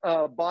that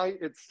by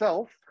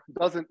itself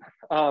doesn't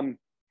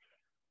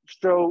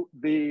show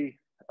the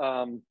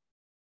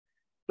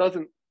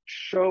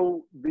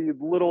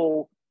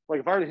little, like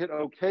if I were to hit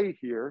OK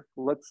here,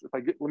 let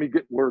me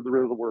get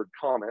rid of the word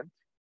comment.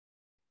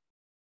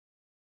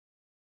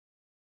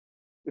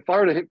 If I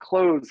were to hit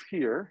close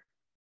here,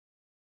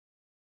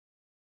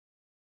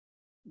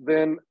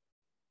 then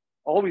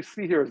all we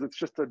see here is it's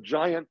just a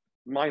giant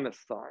minus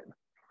sign.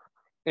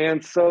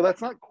 And so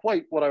that's not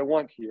quite what I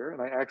want here.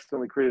 And I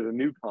accidentally created a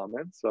new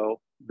comment. So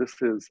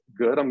this is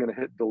good. I'm going to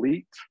hit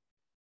delete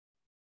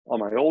on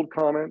my old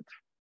comment.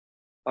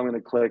 I'm going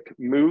to click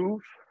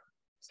move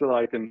so that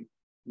I can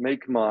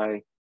make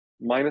my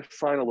minus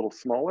sign a little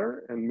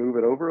smaller and move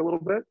it over a little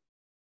bit.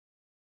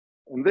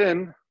 And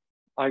then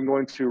I'm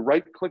going to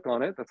right click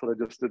on it. That's what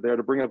I just did there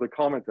to bring up the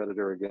comment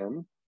editor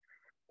again.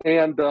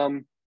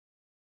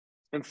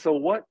 And so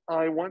what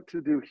I want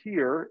to do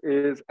here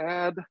is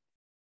add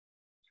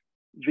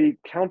the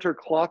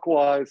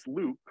counterclockwise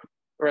loop,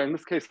 or in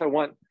this case, I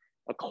want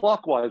a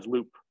clockwise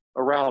loop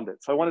around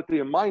it. So I want it to be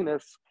a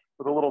minus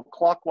with a little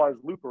clockwise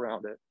loop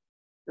around it.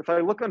 If I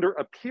look under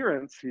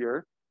appearance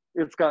here,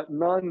 it's got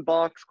none,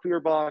 box, clear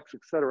box,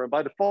 etc.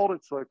 By default,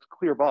 it selects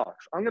clear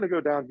box. I'm going to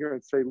go down here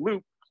and say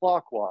loop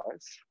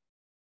clockwise.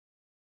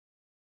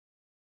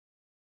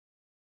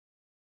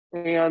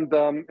 And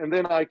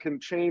then I can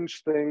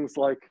change things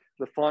like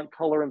the font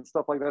color and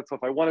stuff like that. So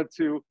if I wanted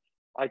to,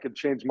 I could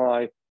change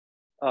my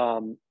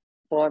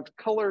font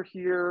color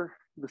here.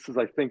 This is,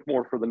 I think,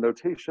 more for the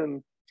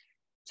notation,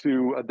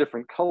 to a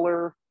different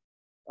color.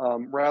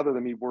 Rather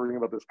than me worrying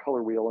about this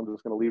color wheel, I'm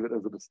just going to leave it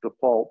as its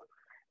default.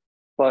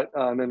 But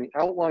then the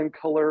outline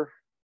color,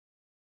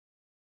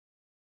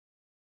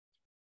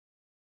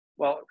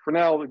 well, for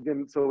now,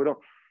 again, so we don't,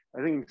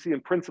 I think you can see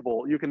in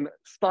principle, you can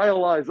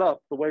stylize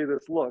up the way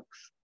this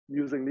looks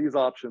using these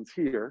options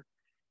here.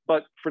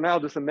 But for now,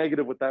 just a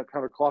negative with that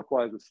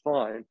counterclockwise is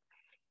fine.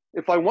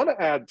 If I want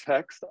to add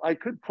text, I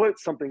could put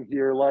something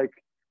here like,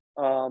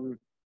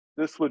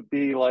 this would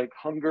be like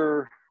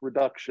hunger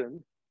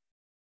reduction.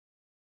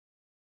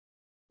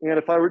 And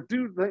if I were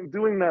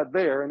doing that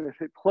there and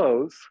hit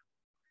close,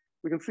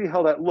 we can see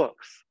how that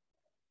looks.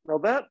 Now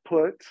that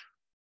put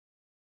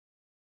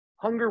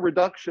hunger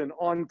reduction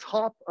on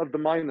top of the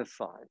minus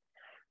sign.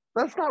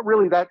 That's not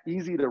really that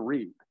easy to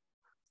read.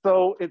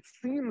 So it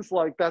seems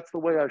like that's the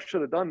way I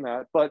should have done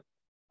that. But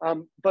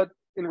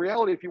in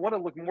reality, if you want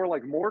to look more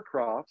like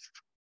Moorcroft's,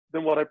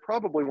 then what I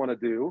probably want to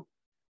do,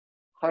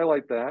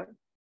 highlight that,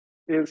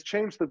 is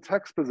change the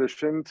text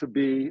position to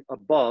be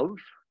above.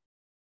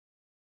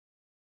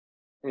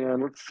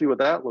 And let's see what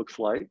that looks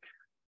like.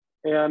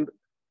 And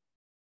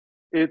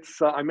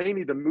it's, I may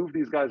need to move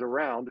these guys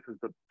around because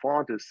the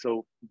font is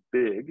so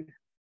big.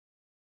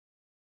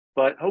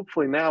 But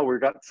hopefully now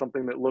we've got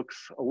something that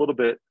looks a little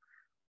bit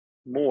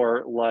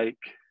more like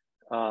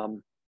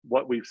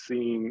what we've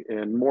seen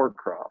in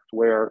Moorcroft,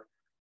 where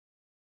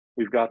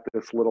we've got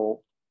this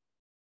little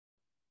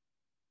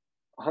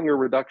hunger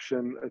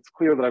reduction. It's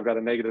clear that I've got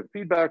a negative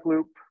feedback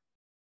loop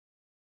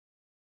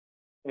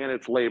and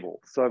it's labeled.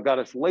 So I've got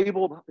us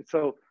labeled.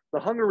 So the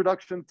hunger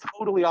reduction,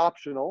 totally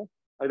optional.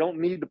 I don't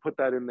need to put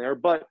that in there,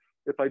 but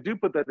if I do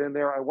put that in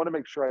there, I want to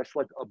make sure I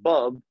select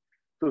above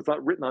so it's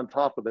not written on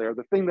top of there.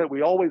 The thing that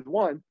we always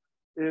want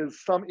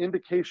is some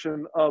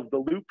indication of the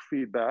loop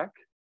feedback,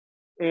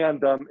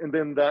 and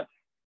then that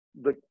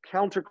the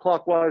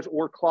counterclockwise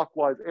or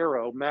clockwise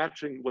arrow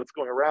matching what's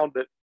going around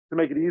it to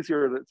make it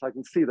easier that so I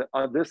can see that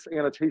this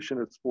annotation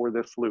is for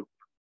this loop.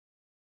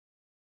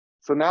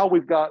 So now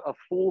we've got a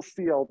full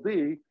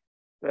CLD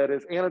that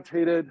is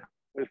annotated,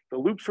 if the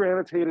loops are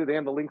annotated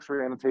and the links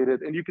are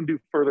annotated, and you can do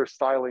further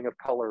styling of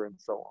color and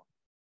so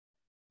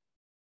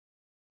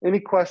on. Any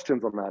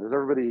questions on that? Has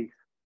everybody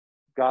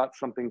got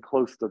something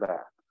close to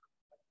that?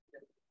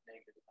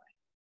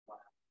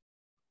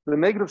 The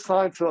negative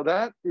sign, so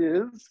that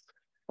is,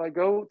 if I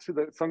go to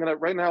the, so I'm gonna,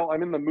 right now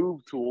I'm in the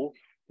move tool,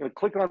 I'm gonna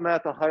click on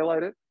that to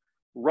highlight it,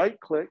 right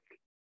click,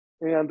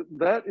 and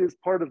that is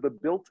part of the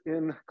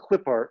built-in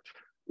clip art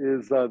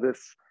is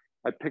this,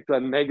 I picked a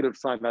negative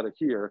sign out of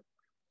here.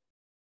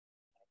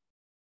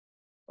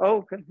 Oh,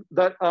 okay,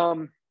 that,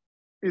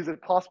 is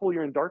it possible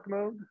you're in dark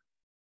mode?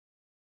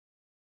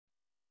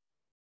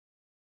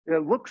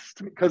 It looks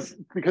to me,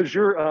 because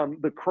you're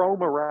the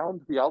chrome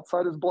around the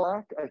outside is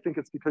black. I think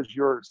it's because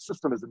your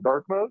system is in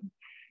dark mode.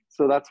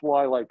 So that's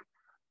why like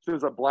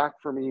there's a black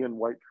for me and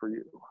white for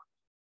you.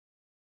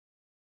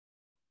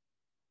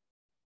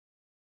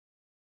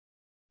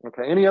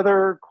 Okay, any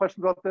other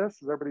questions about this?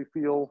 Does everybody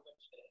feel?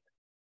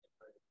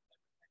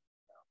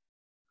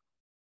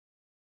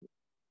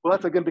 Well,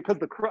 that's again, because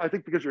I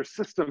think because your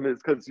system is,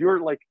 because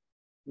you're like,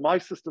 my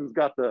system's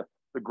got the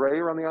gray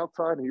around the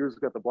outside and yours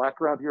got the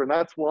black around here. And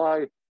that's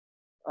why,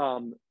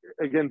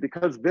 again,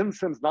 because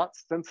Vensim's not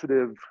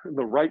sensitive in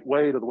the right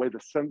way to the way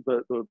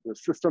the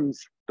system's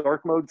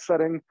dark mode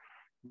setting,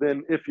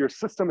 then if your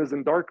system is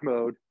in dark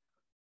mode,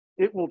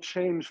 it will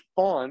change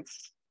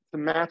fonts to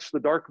match the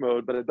dark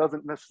mode, but it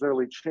doesn't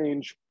necessarily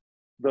change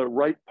the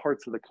right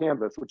parts of the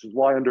canvas, which is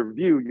why under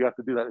view, you have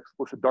to do that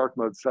explicit dark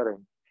mode setting.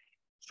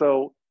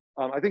 So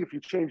I think if you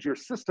change your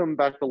system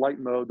back to light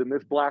mode, then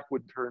this black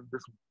would turn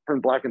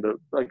black into,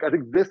 like, I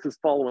think this is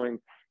following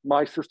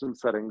my system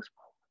settings,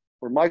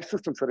 where my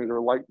system settings are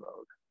light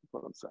mode, is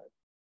what I'm saying.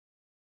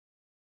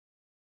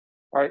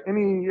 All right,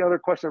 any other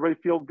questions?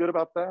 Everybody feel good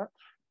about that?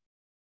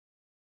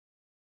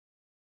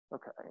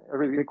 Okay,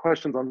 everybody, any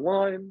questions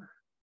online?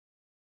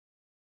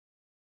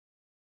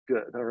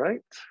 Good, all right.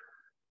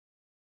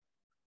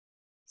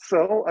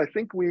 So I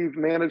think we've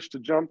managed to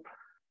jump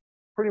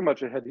pretty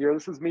much ahead here.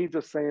 This is me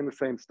just saying the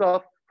same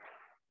stuff.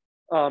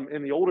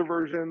 In the older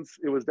versions,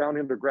 it was down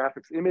under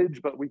graphics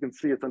image, but we can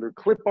see it's under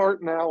clip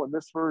art now in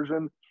this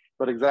version,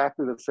 but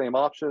exactly the same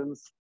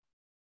options.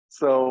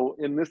 So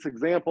in this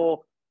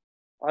example,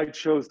 I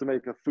chose to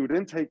make a food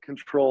intake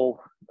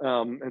control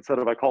instead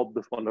of, I called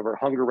this one over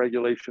hunger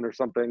regulation or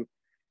something.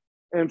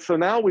 And so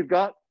now we've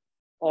got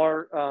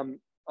our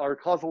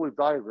causal loop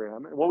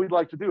diagram. And what we'd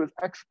like to do is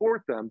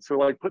export them. So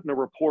like put in a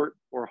report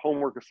or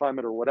homework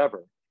assignment or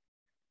whatever.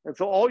 And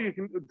so all you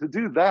can, to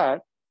do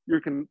that, you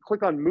can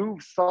click on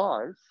move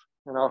size,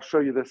 and I'll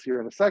show you this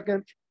here in a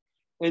second.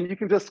 And you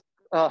can just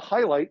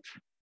highlight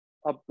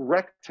a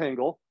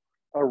rectangle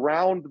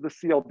around the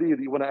CLD that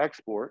you want to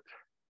export,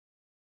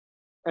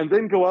 and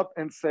then go up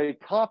and say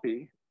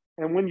copy.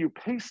 And when you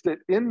paste it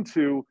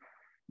into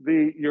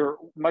your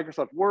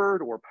Microsoft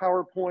Word or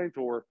PowerPoint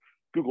or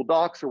Google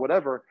Docs or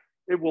whatever,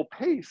 it will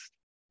paste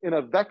in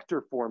a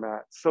vector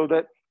format so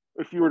that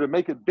if you were to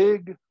make it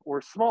big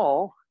or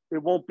small,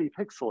 it won't be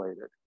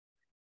pixelated.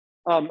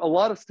 A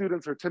lot of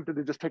students are tempted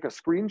to just take a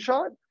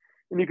screenshot,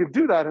 and you can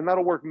do that and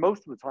that'll work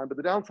most of the time. But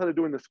the downside of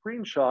doing the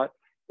screenshot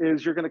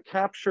is you're going to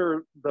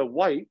capture the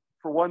white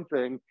for one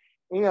thing.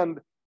 And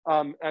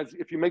as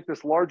if you make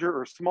this larger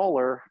or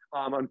smaller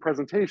on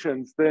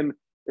presentations, then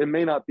it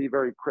may not be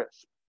very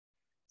crisp.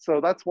 So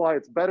that's why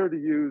it's better to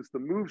use the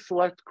Move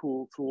Select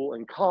tool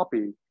and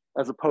copy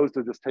as opposed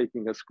to just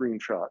taking a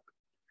screenshot.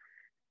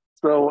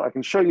 So I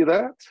can show you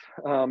that.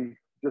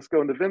 Just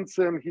go into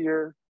Vensim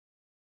here,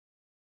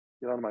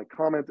 get on my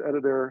comment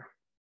editor.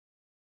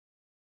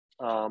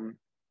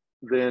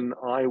 Then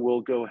I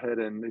will go ahead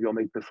and maybe I'll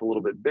make this a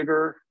little bit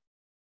bigger.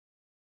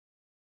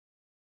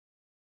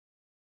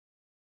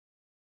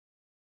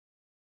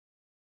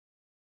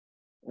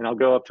 And I'll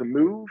go up to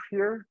Move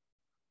here.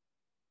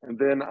 And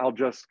then I'll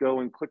just go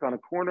and click on a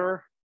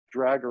corner,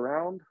 drag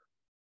around.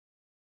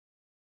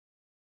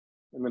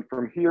 And then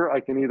from here,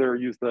 I can either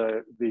use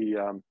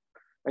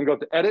and go up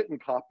to Edit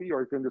and Copy,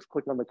 or you can just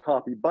click on the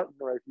Copy button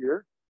right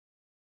here.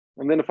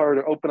 And then if I were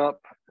to open up,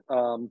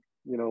 you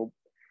know,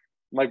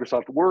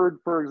 Microsoft Word,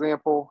 for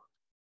example,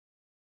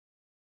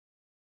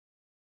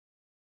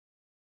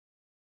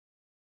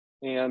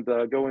 and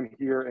go in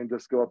here and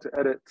just go up to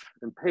Edit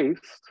and Paste,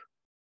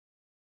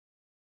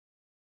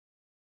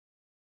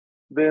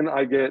 then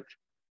I get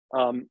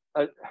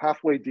a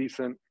halfway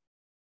decent,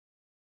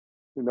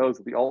 who knows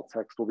what the alt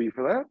text will be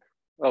for that?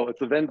 Oh,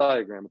 it's a Venn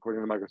diagram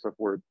according to Microsoft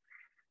Word.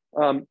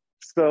 That's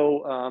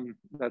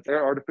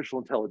their artificial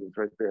intelligence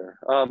right there.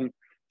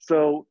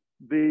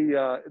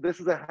 This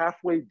is a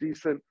halfway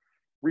decent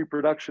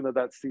reproduction of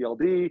that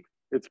CLD.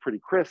 It's pretty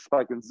crisp.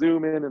 I can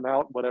zoom in and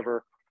out,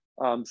 whatever.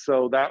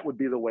 So that would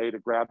be the way to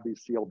grab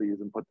these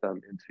CLDs and put them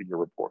into your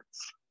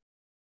reports.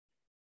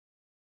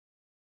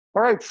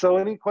 All right, so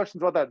any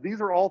questions about that?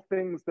 These are all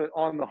things that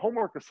on the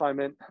homework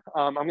assignment,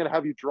 I'm gonna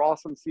have you draw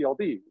some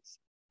CLDs.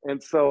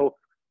 And so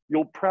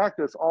you'll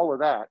practice all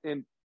of that.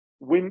 And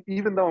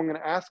even though I'm gonna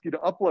ask you to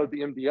upload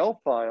the MDL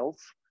files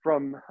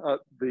from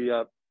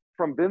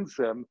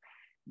Vensim,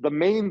 the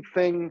main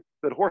thing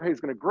that Jorge is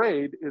gonna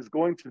grade is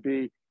going to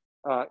be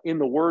in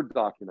the Word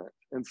document.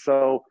 And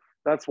so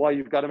that's why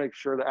you've got to make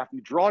sure that after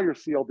you draw your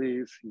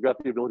CLDs, you've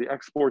got the ability to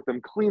export them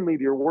cleanly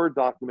to your Word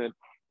document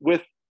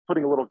with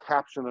putting a little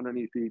caption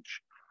underneath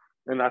each,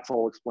 and that's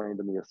all explained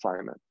in the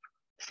assignment.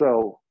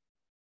 So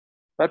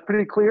that's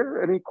pretty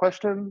clear. Any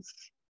questions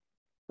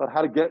about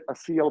how to get a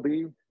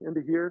CLD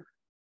into here?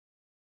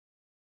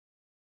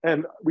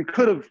 And we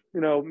could have,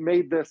 you know,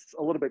 made this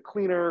a little bit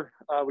cleaner.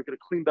 We could have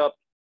cleaned up,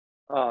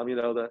 you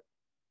know,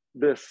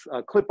 this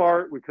clip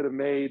art. We could have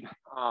made,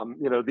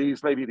 you know,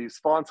 maybe these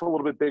fonts a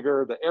little bit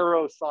bigger. The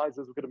arrow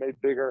sizes we could have made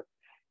bigger.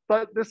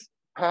 But this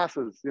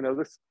passes, you know,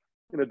 this,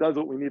 you know, does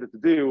what we need it to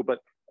do. But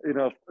you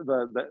know,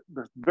 the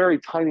very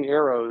tiny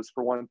arrows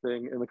for one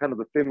thing, and the kind of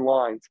the thin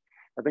lines,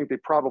 I think they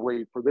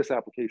probably, for this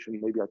application,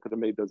 maybe I could have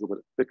made those a little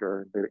bit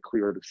thicker and made it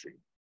clearer to see.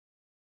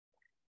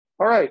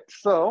 All right,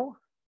 so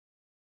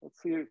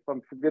let's see if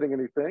I'm forgetting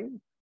anything.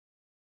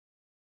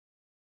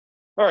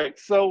 All right,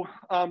 so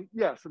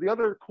yeah, so the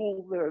other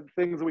cool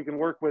things that we can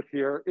work with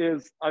here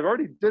is, I've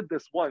already did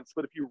this once,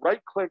 but if you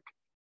right click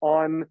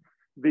on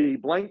the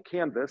blank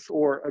canvas,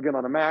 or again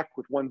on a Mac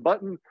with one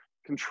button,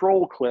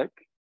 control click,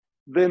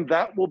 then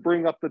that will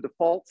bring up the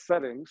default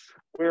settings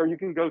where you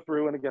can go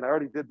through, and again, I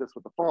already did this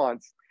with the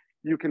fonts,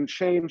 you can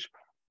change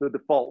the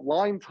default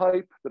line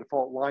type, the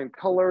default line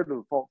color, the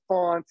default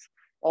fonts,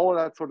 all of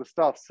that sort of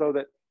stuff, so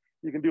that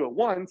you can do it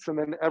once, and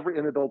then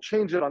it'll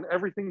change it on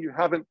everything you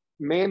haven't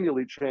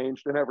manually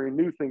changed and every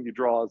new thing you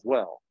draw as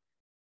well.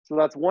 So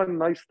that's one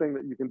nice thing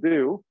that you can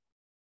do.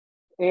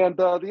 And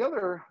the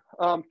other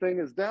thing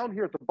is down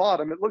here at the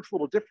bottom, it looks a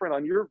little different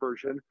on your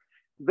version.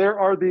 There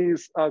are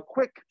these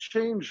quick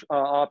change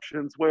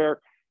options where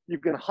you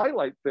can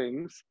highlight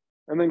things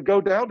and then go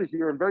down to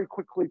here and very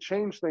quickly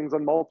change things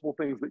on multiple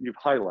things that you've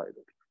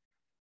highlighted.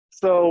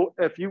 So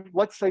if you,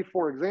 let's say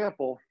for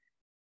example,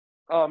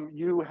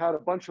 you had a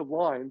bunch of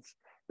lines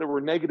that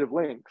were negative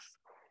links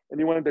and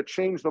you wanted to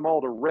change them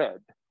all to red.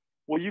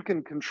 Well, you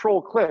can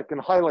control click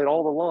and highlight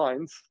all the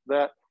lines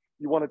that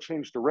you want to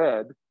change to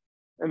red.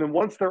 And then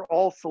once they're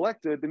all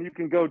selected, then you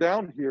can go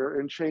down here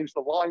and change the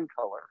line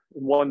color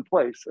in one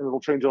place, and it'll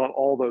change it on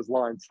all those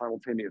lines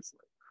simultaneously.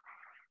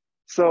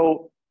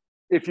 So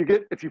if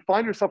you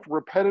find yourself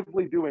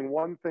repetitively doing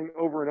one thing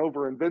over and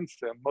over in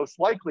Vensim, most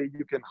likely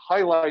you can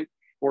highlight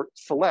or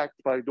select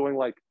by doing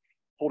like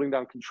holding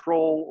down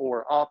Control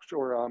or Opt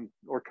or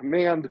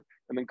Command,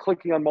 and then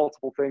clicking on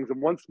multiple things.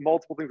 And once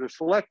multiple things are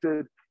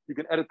selected, you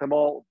can edit them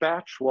all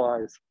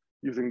batch-wise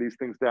using these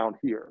things down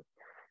here.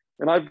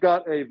 And I've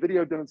got a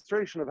video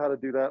demonstration of how to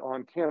do that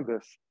on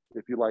Canvas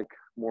if you like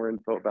more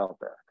info about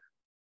that.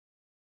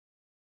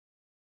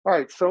 All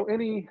right, so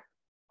any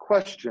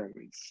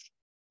questions?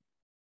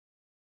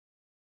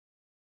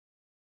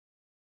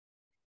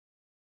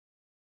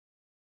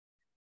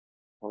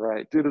 All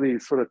right, due to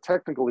these sort of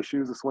technical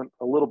issues, this went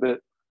a little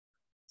bit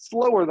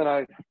slower than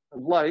I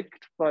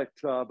liked, but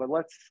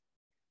let's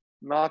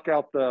knock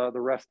out the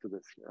rest of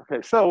this here.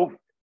 Okay, so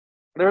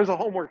there's a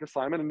homework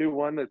assignment, a new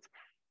one that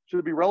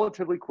should be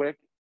relatively quick.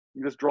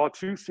 You just draw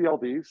 2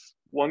 CLDs,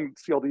 one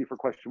CLD for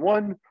question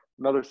 1,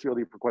 another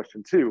CLD for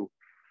question 2.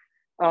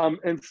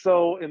 And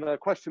so in the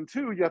question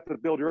 2, you have to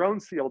build your own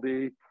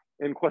CLD.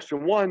 In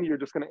question 1, you're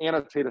just going to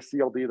annotate a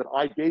CLD that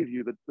I gave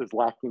you that is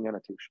lacking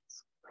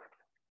annotations.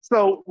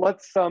 So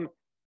let's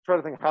try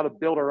to think how to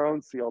build our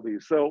own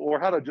CLDs. So, or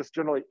how to just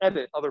generally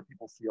edit other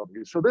people's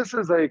CLDs. So this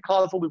is a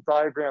causal loop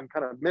diagram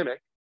kind of mimic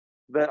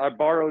that I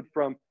borrowed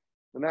from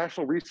the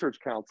National Research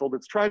Council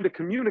that's trying to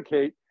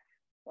communicate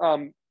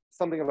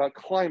something about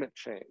climate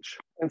change.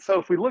 And so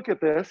if we look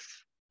at this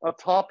up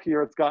top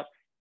here, it's got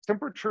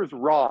temperatures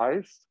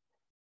rise,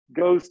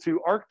 goes to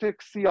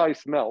Arctic sea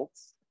ice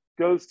melts,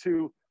 goes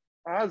to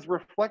as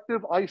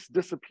reflective ice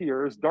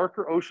disappears,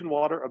 darker ocean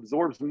water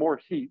absorbs more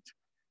heat,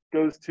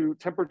 goes to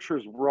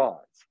temperatures rise.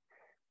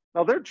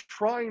 Now they're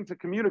trying to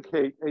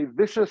communicate a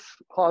vicious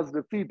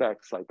positive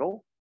feedback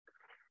cycle,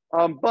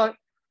 but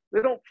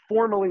they don't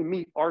formally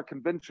meet our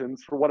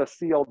conventions for what a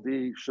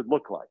CLD should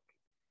look like.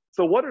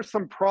 So what are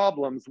some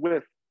problems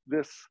with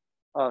this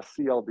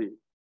CLD?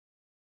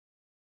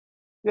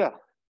 Yeah.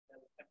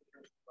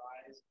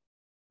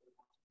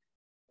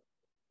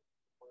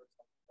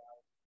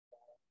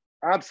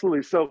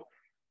 Absolutely. So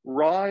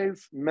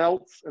rise,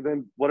 melts, and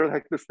then whatever the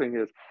heck this thing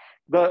is.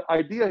 The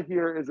idea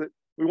here is that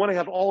we want to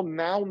have all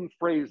noun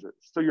phrases.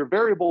 So your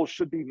variables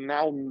should be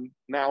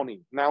noun-like,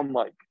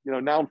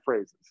 noun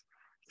phrases.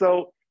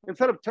 So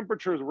instead of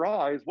temperatures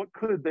rise, what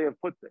could they have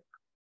put there?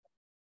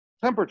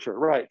 Temperature,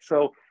 right.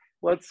 So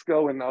let's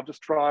go and I'll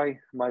just try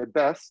my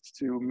best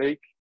to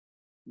make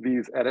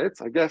these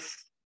edits. I guess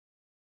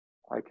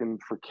I can,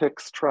 for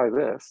kicks, try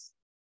this.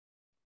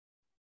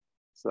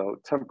 So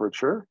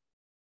temperature.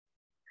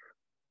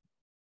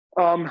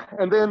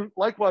 And then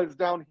likewise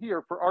down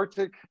here for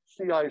Arctic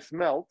sea ice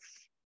melts,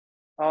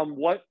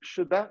 what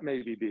should that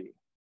maybe be?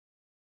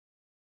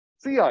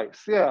 Sea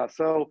ice, yeah,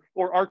 so,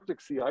 or Arctic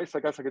sea ice. I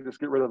guess I could just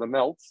get rid of the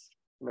melts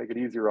to make it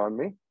easier on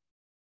me.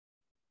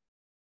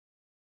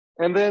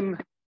 And then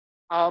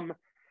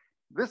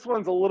this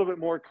one's a little bit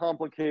more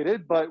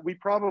complicated, but we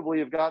probably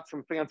have got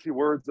some fancy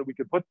words that we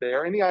could put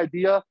there. Any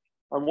idea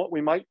on what we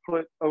might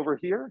put over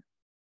here?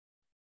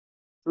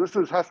 So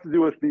this has to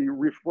do with the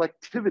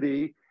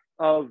reflectivity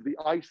of the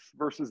ice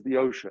versus the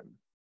ocean.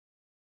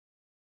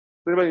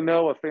 Does anybody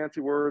know a fancy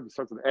word that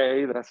starts with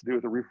A that has to do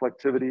with the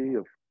reflectivity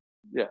of,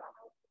 yeah.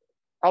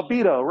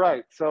 Albedo,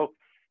 right. So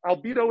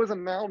albedo is a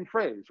noun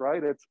phrase,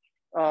 right? It's,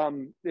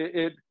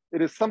 it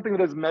is something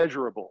that is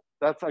measurable.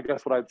 That's, I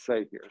guess, what I'd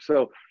say here.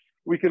 So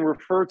we can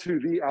refer to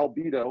the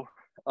albedo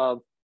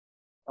of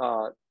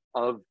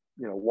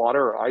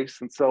water or ice.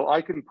 And so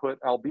I can put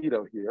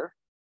albedo here.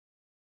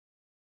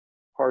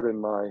 Pardon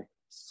my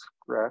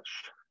scratch.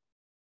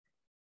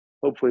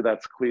 Hopefully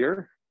that's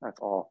clear.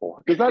 That's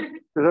awful. Does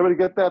everybody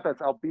get that?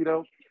 That's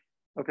albedo.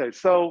 Okay,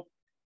 so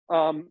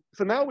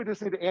now we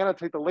just need to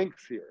annotate the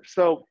links here.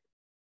 So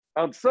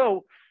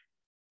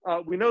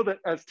we know that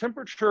as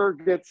temperature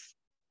gets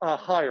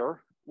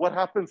higher, what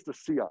happens to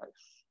sea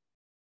ice?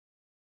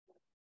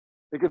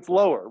 It gets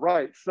lower,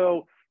 right?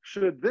 So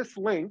should this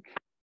link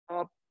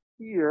up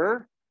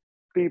here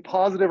be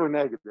positive or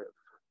negative?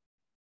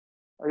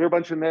 I hear a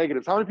bunch of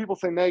negatives. How many people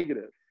say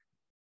negative?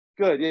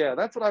 Good, yeah,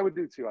 that's what I would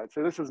do too. I'd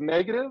say this is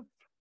negative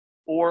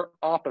or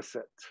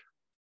opposite.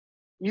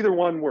 Either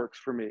one works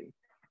for me.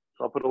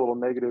 So I'll put a little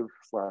negative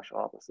 /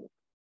 opposite.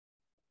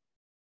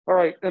 All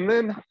right, and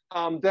then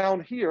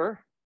down here,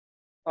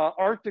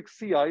 Arctic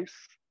sea ice,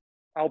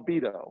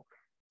 albedo.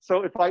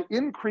 So if I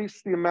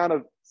increase the amount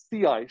of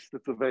sea ice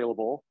that's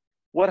available,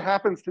 what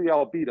happens to the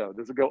albedo?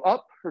 Does it go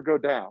up or go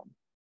down?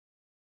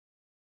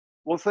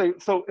 We'll say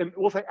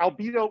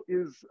albedo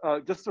is,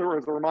 just as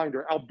a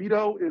reminder,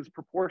 albedo is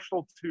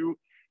proportional to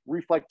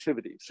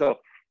reflectivity. So if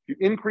you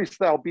increase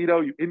the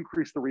albedo, you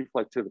increase the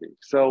reflectivity.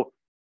 So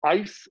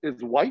ice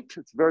is white,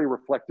 it's very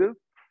reflective.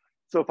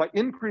 So if I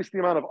increase the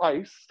amount of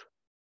ice,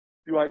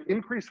 do I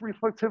increase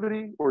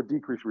reflectivity or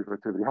decrease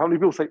reflectivity? How many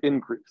people say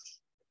increase?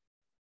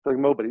 Like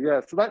nobody,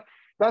 yeah. So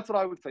that's what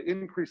I would say,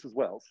 increase as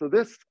well. So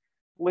this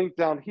link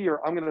down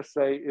here, I'm gonna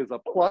say is a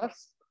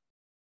plus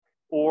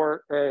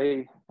or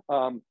a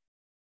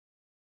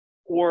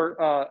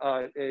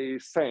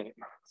same.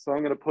 So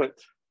I'm gonna put,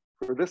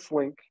 for this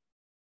link,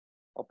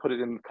 I'll put it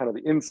in kind of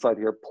the inside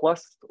here,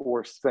 plus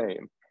or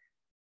same.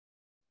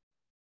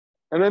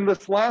 And then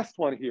this last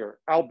one here,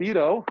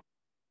 albedo,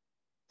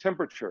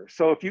 temperature.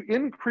 So if you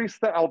increase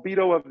the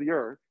albedo of the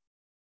Earth,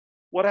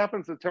 what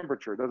happens to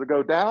temperature? Does it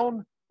go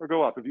down or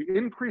go up? If you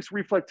increase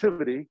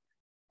reflectivity,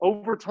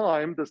 over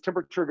time, does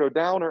temperature go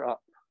down or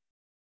up?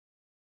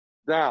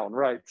 Down,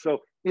 right. So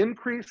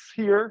increase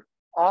here,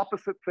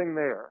 opposite thing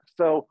there.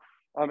 So,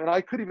 and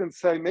I could even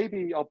say,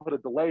 maybe I'll put a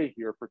delay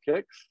here for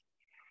kicks.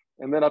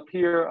 And then up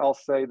here, I'll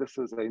say this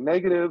is a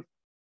negative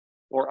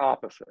or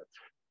opposite.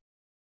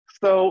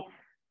 So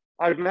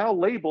I've now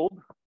labeled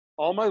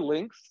all my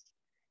links,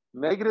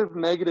 negative,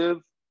 negative,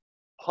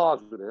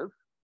 positive.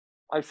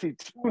 I see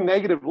 2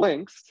 negative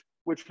links,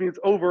 which means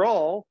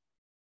overall,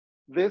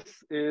 this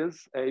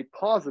is a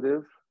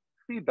positive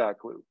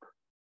feedback loop.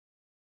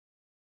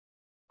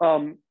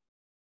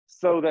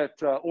 So that,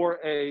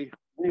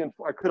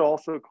 I could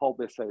also call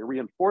this a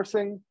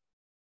reinforcing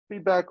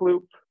feedback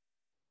loop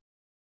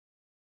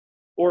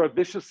or a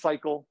vicious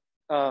cycle.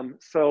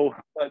 So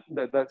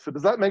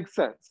does that make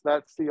sense?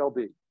 That's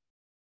CLD.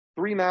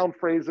 3 noun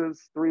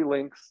phrases, 3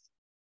 links.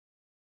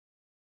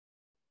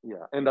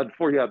 Yeah, and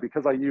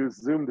because I use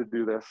Zoom to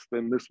do this,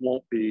 then this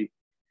won't be,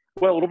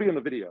 well, it'll be in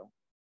the video.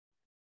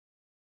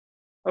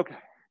 Okay.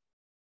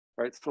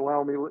 All right, so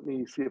let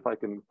me see if I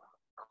can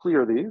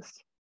clear these.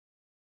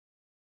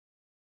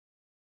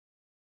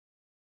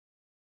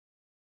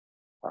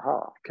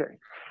 Aha, okay.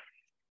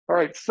 All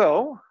right,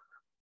 so,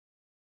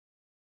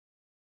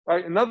 all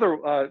right,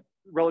 another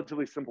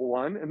relatively simple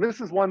one, and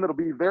this is one that'll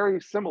be very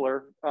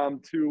similar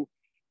to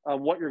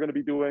what you're gonna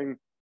be doing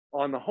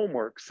on the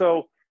homework.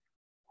 So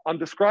I'm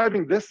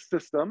describing this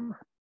system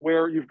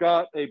where you've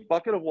got a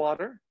bucket of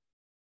water,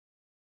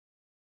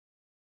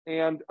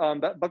 and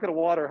that bucket of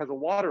water has a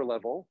water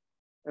level,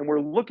 and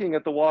we're looking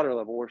at the water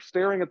level, we're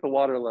staring at the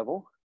water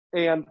level,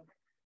 and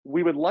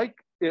we would like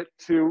it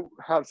to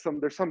have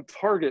there's some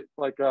target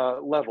like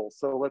level.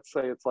 So let's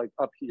say it's like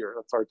up here,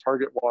 that's our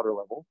target water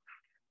level.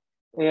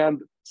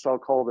 And so I'll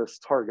call this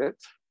target.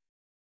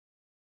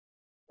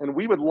 And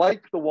we would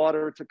like the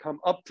water to come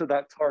up to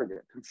that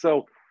target. And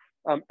so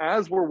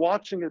as we're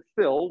watching it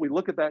fill, we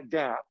look at that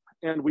gap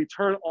and we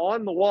turn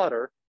on the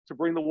water to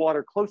bring the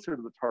water closer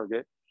to the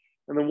target.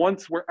 And then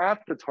once we're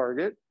at the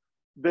target,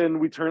 then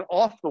we turn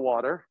off the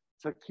water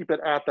to keep it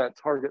at that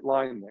target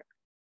line there.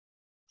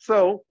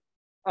 So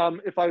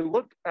if I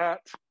look at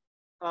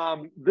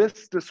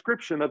this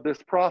description of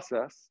this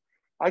process,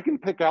 I can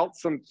pick out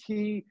some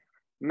key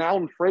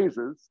noun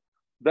phrases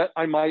that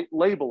I might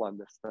label on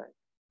this thing.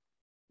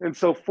 And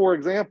so, for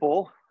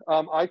example,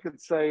 I could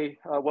say,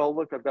 well,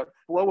 look, I've got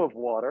flow of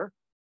water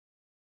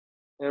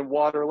and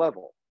water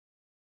level.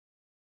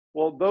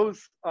 Well,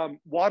 those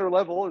water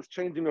level is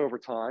changing over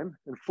time,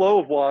 and flow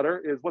of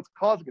water is what's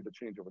causing it to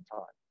change over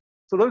time.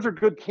 So those are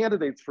good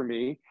candidates for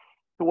me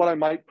to what I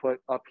might put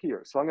up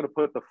here. So I'm going to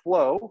put the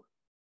flow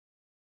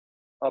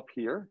up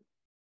here,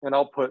 and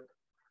I'll put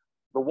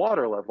the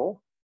water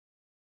level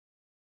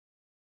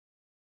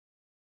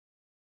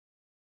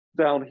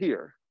down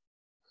here.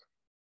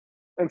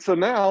 And so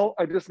now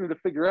I just need to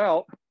figure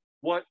out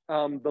what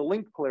the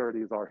link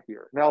polarities are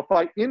here. Now, if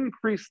I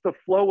increase the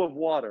flow of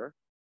water,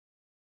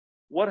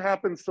 what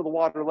happens to the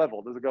water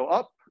level? Does it go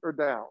up or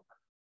down?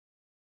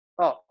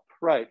 Up,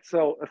 right.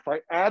 So if I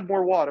add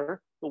more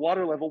water, the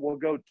water level will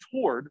go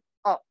toward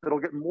up. It'll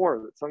get more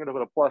of it. So I'm going to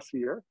put a plus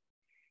here.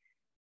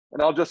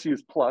 And I'll just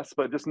use plus,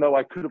 but just know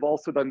I could have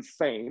also done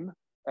same,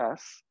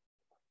 S.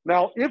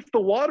 Now, if the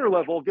water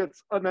level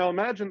gets, now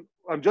imagine,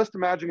 I'm just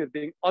imagining it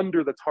being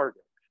under the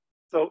target.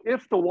 So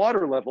if the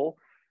water level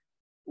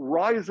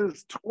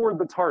rises toward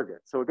the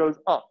target, so it goes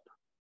up,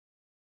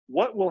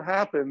 what will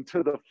happen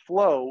to the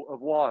flow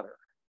of water?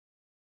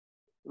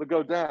 It'll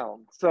go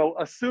down. So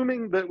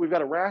assuming that we've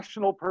got a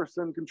rational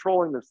person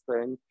controlling this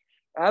thing,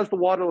 as the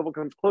water level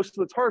comes close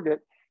to the target,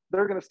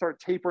 they're going to start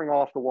tapering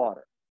off the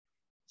water.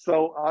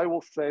 So I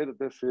will say that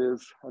this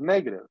is a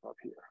negative up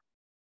here.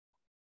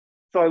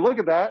 So I look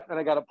at that and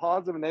I got a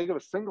positive and negative,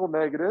 a single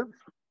negative.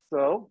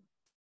 So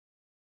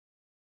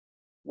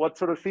what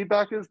sort of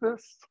feedback is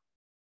this?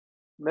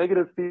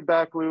 Negative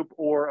feedback loop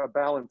or a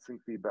balancing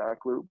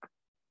feedback loop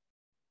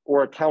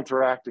or a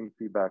counteracting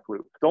feedback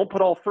loop. Don't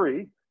put all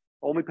 3,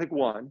 only pick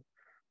one,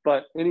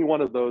 but any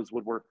one of those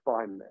would work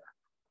fine there.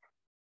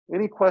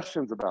 Any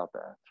questions about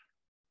that?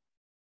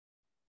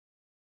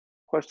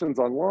 Questions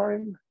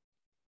online?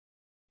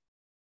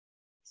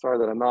 Sorry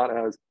that I'm not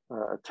as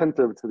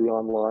attentive to the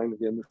online.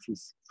 Again, this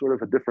is sort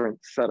of a different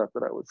setup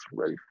that I was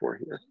ready for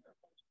here.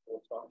 The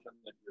assumption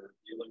that you're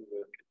dealing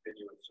with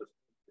continuous systems,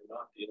 you're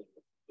not dealing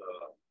with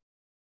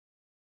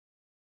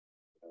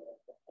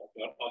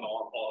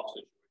on-off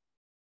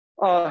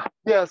situation.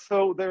 Yeah,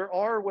 so there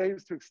are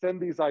ways to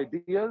extend these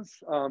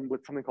ideas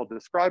with something called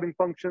describing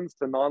functions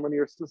to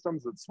nonlinear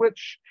systems that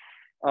switch.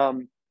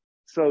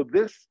 So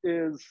this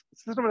is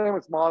system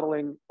dynamics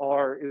modeling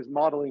is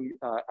modeling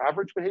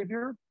average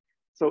behavior.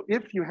 So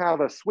if you have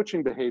a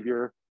switching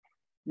behavior,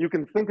 you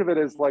can think of it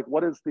as like,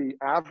 what is the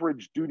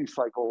average duty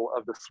cycle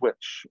of the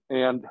switch?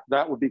 And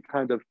that would be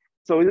kind of,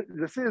 so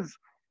this is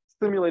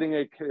simulating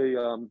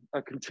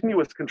a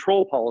continuous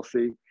control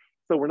policy.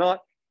 So we're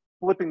not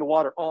flipping the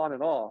water on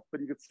and off,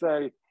 but you could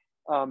say,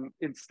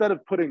 instead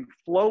of putting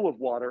flow of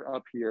water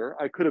up here,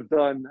 I could have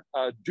done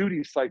a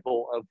duty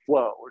cycle of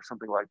flow or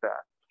something like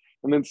that.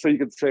 And then so you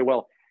could say,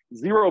 well,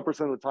 0%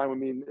 of the time would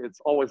mean it's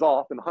always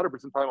off, and 100% of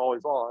the time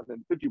always on,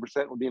 and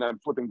 50% would mean I'm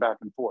flipping back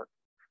and forth.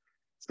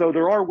 So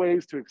there are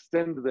ways to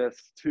extend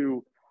this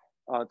to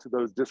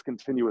those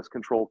discontinuous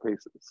control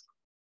cases,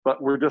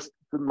 but we're just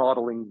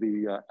modeling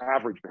the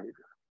average behavior.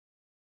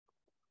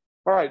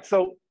 All right,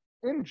 so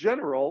in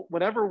general,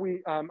 whenever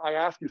I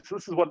ask you, so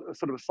this is what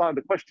sort of assigned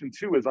the question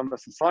 2 is on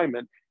this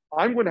assignment,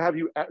 I'm going to have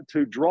you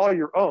to draw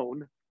your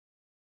own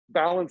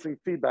balancing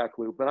feedback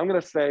loop. And I'm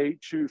going to say,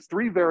 choose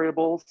 3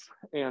 variables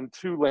and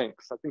 2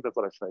 links. I think that's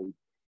what I say. You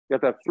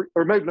have to have 3,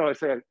 or maybe no, I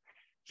say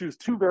choose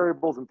 2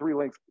 variables and 3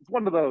 links. It's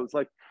one of those,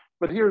 like,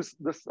 but here's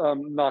this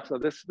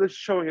Noxa, this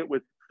showing it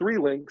with 3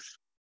 links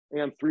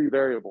and 3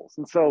 variables.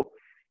 And so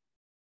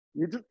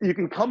you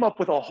can come up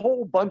with a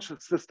whole bunch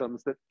of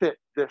systems that fit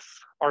this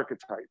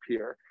archetype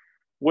here,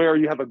 where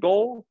you have a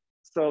goal.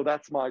 So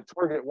that's my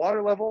target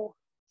water level.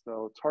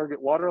 So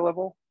target water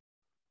level.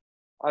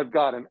 I've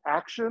got an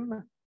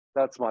action.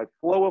 That's my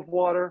flow of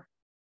water.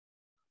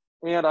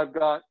 And I've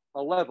got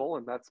a level,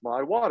 and that's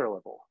my water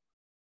level.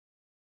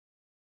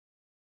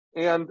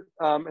 And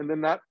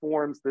then that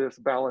forms this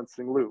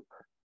balancing loop.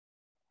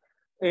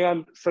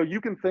 And so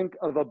you can think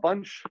of a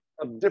bunch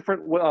of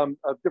different,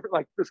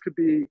 like this could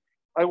be,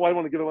 I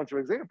want to give a bunch of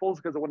examples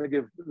because I want to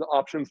give the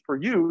options for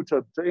you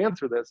to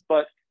answer this,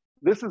 but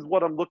this is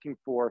what I'm looking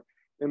for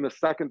in the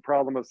second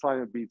problem of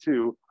assignment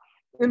B2,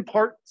 in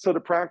part so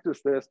to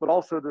practice this, but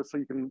also just so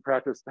you can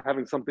practice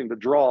having something to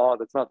draw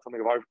that's not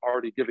something I've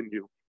already given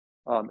you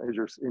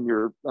as in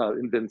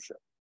Vensim.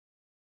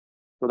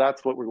 So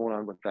that's what we're going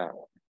on with that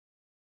one.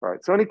 All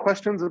right, so any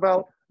questions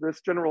about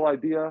this general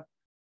idea?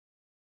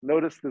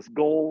 Notice this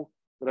goal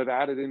that I've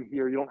added in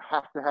here. You don't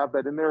have to have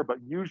that in there, but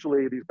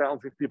usually these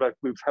balancing feedback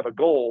loops have a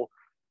goal,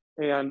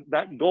 and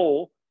that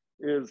goal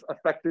is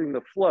affecting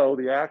the flow,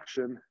 the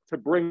action, to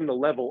bring the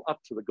level up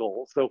to the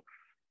goal. So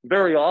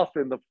very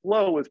often the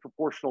flow is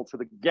proportional to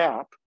the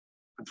gap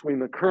between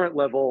the current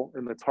level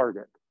and the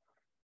target.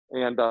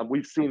 And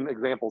we've seen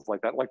examples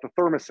like that, like the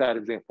thermostat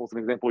example is an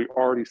example we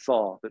already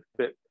saw that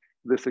fit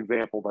this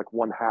example, like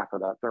 1/2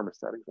 of that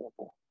thermostat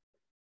example.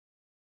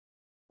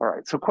 All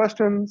right, so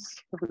questions,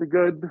 pretty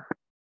good.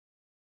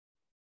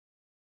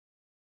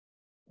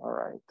 All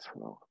right,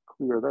 I'll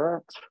clear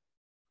that.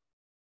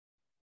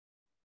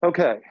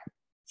 Okay,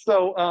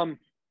 so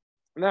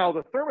now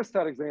the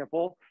thermostat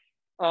example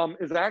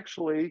is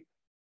actually,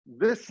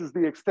 this is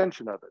the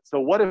extension of it. So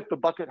what if the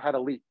bucket had a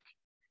leak?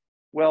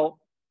 Well,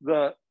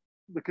 the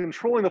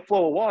controlling the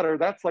flow of water,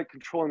 that's like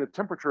controlling the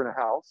temperature in a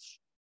house.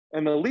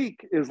 And the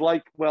leak is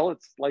like, well,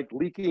 it's like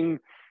leaking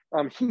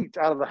heat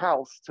out of the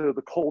house to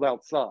the cold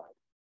outside.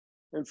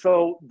 And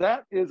so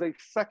that is a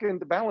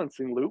second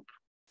balancing loop.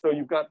 So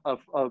you've got a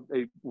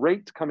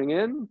rate coming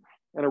in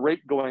and a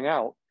rate going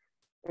out.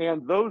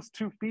 And those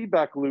 2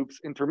 feedback loops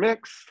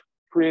intermix,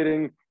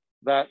 creating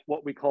that,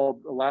 what we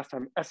called last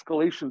time,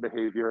 escalation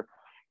behavior.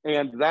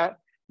 And that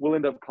will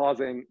end up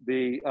causing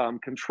the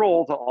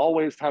control to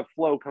always have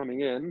flow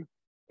coming in,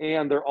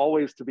 and there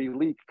always to be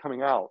leak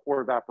coming out,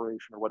 or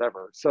evaporation, or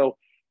whatever. So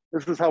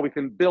this is how we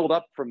can build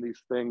up from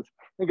these things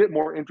and get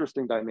more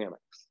interesting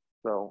dynamics.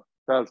 So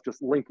that's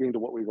just linking to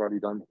what we've already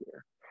done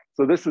here.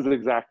 So this is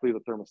exactly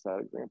the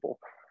thermostat example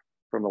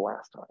from the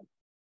last time.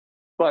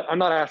 But I'm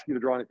not asking you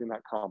to draw anything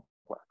that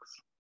complex.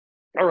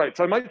 All right,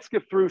 so I might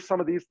skip through some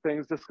of these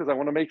things just because I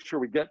want to make sure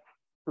we get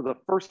to the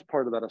first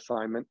part of that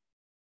assignment.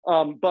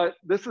 But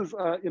this is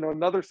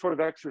another sort of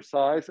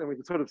exercise, and we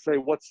can sort of say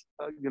what's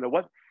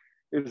what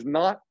is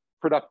not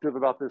productive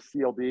about this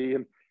CLD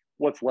and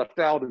what's left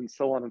out, and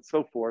so on and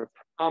so forth.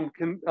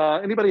 Can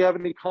anybody have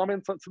any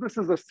comments on? So this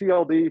is a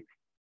CLD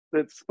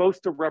that's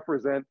supposed to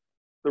represent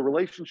the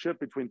relationship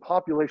between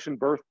population,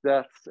 birth,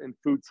 deaths, and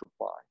food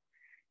supply.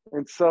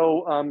 And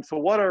so, so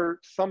what are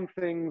some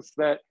things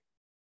that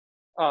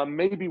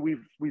maybe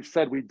we've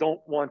said we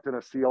don't want in a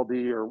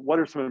CLD, or what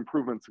are some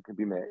improvements that can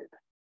be made?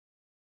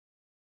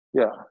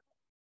 Yeah.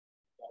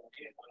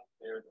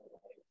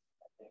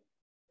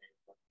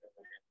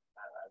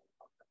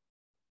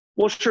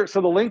 Well, sure.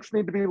 So the links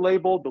need to be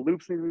labeled, the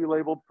loops need to be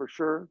labeled for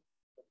sure.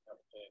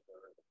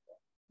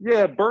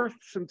 Yeah,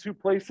 births in 2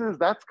 places,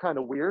 that's kind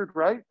of weird,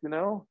 right?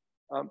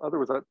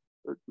 Otherwise,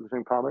 that's the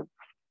same comment.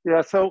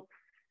 Yeah, so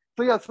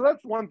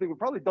that's one thing. We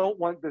probably don't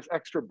want this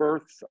extra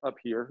births up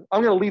here.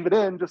 I'm going to leave it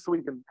in just so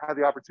we can have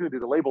the opportunity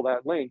to label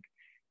that link.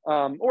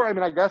 Or I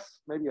mean, I guess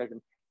maybe I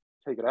can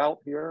take it out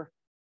here.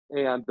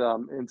 And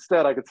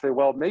instead I could say,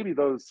 well, maybe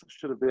those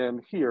should have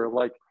been here.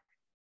 Like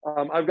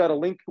I've got a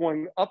link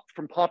going up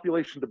from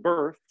population to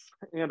births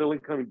and a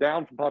link coming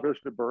down from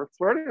population to births.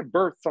 So I already have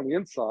births on the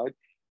inside.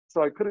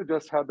 So I could have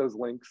just had those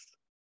links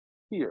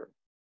here.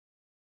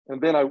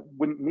 And then I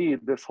wouldn't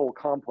need this whole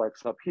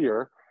complex up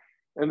here.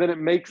 And then it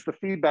makes the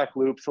feedback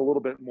loops a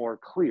little bit more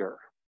clear.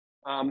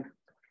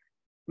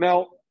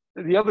 Now,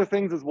 the other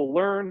things is we'll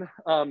learn,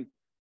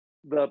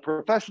 the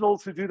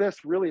professionals who do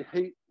this really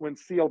hate when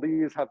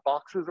CLDs have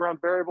boxes around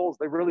variables.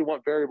 They really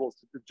want variables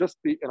to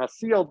just be, in a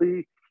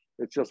CLD,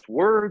 it's just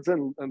words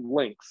and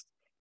links,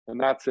 and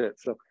that's it.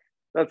 So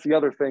that's the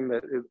other thing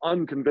that is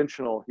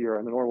unconventional here.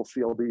 In a normal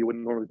CLD, you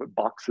wouldn't normally put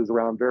boxes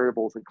around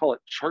variables. They call it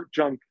chart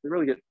junk. They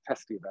really get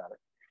testy about it.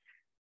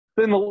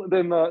 Then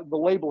the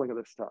labeling of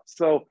this stuff.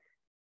 So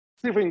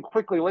see if we can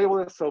quickly label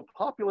this. So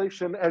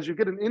population, as you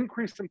get an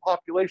increase in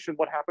population,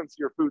 what happens to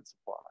your food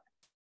supply?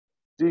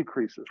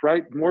 Decreases,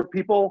 right? More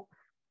people,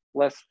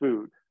 less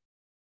food.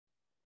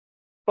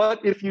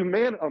 But if you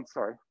I'm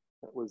sorry,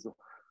 that was, I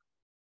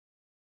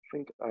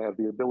think I have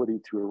the ability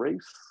to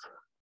erase.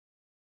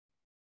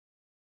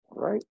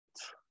 All right.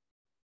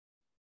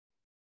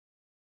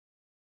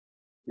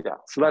 Yeah,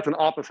 so that's an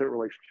opposite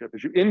relationship.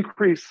 As you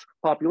increase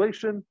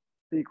population,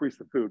 decrease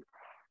the food.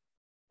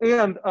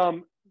 And,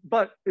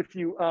 but if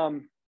you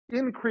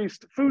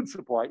increased food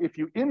supply,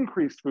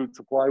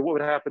 what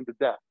would happen to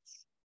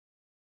deaths?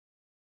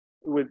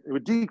 It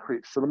would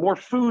decrease. So the more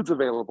food's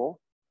available,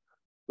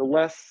 the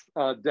less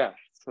death.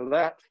 So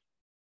that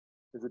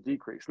is a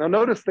decrease. Now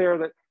notice there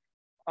that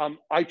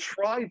I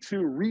try to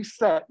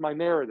reset my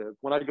narrative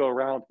when I go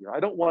around here. I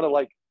don't want to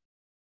like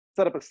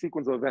set up a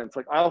sequence of events.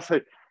 Like I'll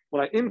say,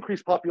 when I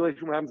increase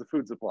population, what happens to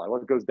food supply?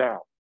 Well, it goes down.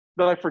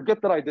 Then I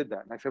forget that I did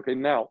that. And I say, okay,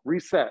 now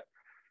reset.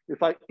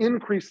 If I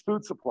increase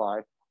food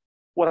supply,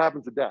 what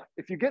happens to death?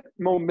 If you get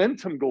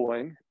momentum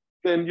going,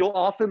 then you'll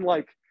often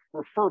like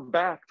refer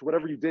back to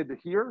whatever you did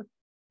here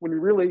when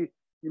you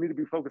need to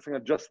be focusing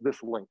on just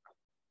this link.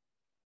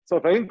 So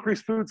if I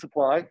increase food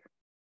supply,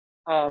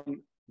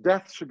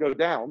 deaths should go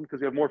down because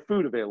you have more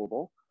food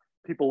available,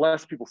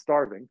 less people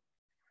starving.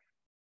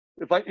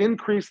 If I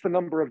increase the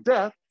number of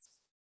deaths,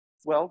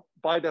 well,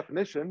 by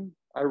definition,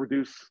 I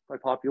reduce my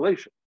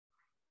population.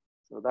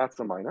 So that's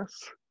a minus.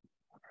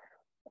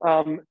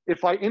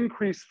 If I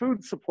increase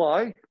food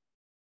supply,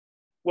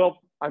 well,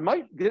 I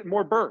might get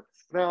more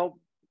births. Now,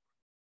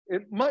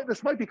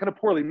 this might be kind of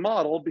poorly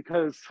modeled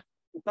because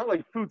it's not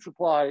like food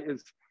supply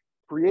is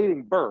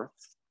creating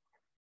births.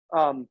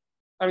 I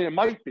mean, it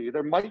might be.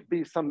 There might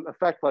be some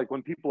effect, like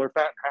when people are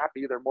fat and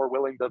happy, they're more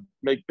willing to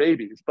make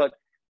babies. But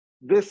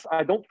this,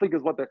 I don't think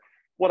is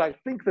what I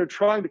think they're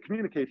trying to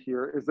communicate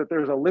here is that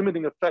there's a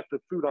limiting effect of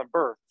food on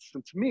births.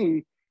 And to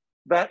me,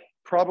 that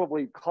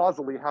probably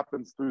causally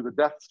happens through the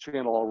deaths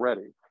channel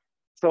already.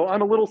 So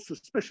I'm a little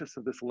suspicious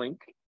of this link,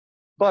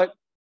 but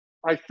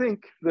I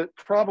think that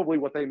probably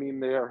what they mean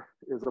there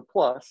is a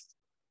plus,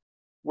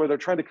 where they're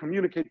trying to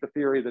communicate the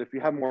theory that if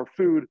you have more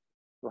food,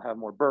 you'll have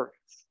more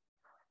births.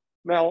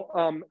 Now,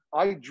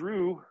 I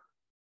drew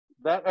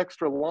that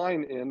extra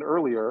line in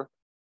earlier,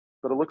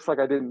 but it looks like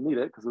I didn't need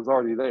it because it was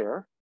already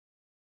there.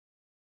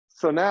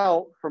 So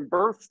now from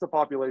births to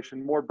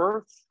population, more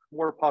births,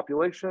 more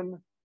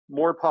population,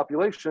 more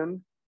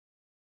population,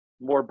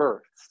 more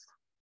births,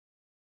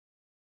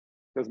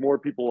 because more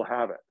people will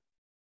have it.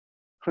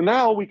 So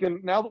now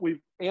now that we've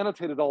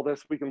annotated all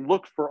this, we can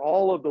look for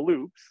all of the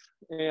loops,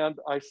 and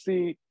I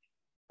see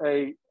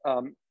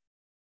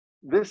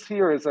this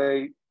here is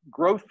a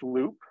growth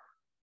loop.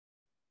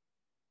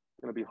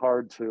 It's gonna be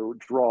hard to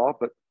draw,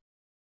 but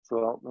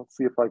so let's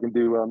see if I can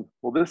do,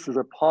 well, this is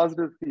a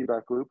positive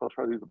feedback loop. I'll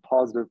try to do the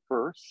positive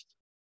first.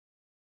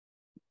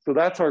 So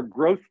that's our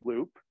growth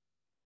loop.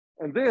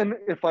 And then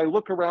if I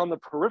look around the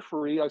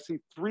periphery, I see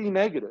 3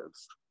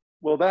 negatives.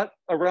 Well, that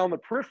around the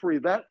periphery,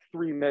 that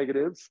 3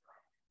 negatives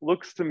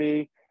looks to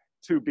me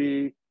to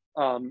be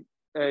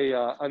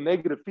a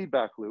negative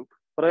feedback loop.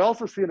 But I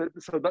also see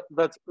so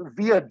that's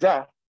via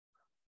death,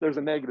 there's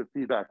a negative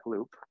feedback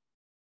loop.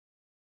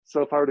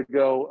 So if I were to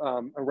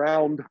go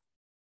around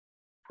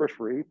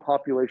periphery,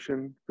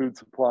 population, food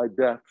supply,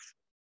 deaths,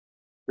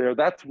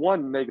 that's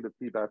one negative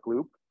feedback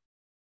loop.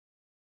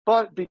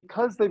 But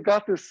because they've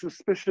got this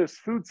suspicious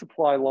food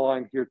supply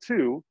line here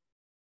too,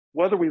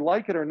 whether we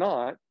like it or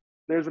not,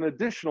 there's an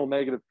additional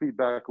negative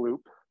feedback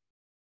loop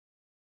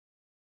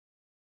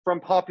from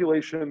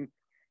population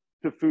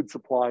to food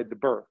supply to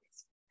births.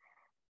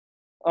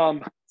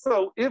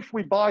 So if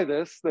we buy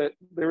this, that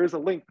there is a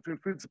link between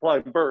food supply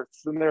and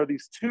births, then there are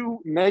these 2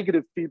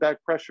 negative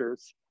feedback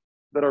pressures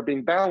that are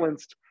being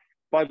balanced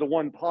by the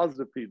 1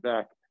 positive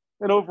feedback.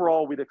 And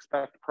overall, we'd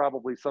expect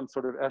probably some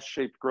sort of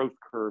S-shaped growth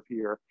curve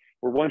here,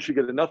 where once you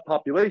get enough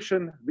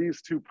population,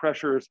 these 2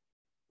 pressures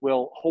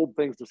will hold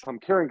things to some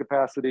carrying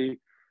capacity.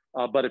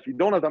 But if you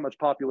don't have that much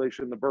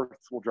population, the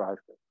births will drive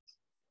things.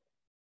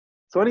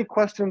 So any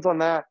questions on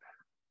that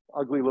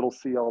ugly little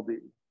CLD?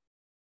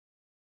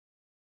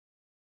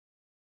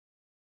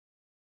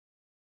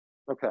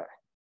 Okay.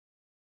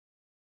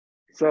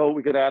 So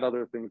we could add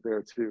other things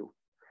there too.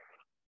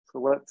 So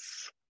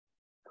let's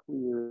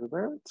clear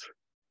that.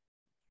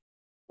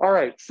 All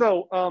right,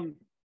 so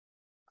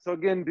so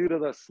again, due to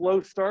the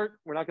slow start,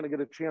 we're not going to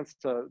get a chance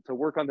to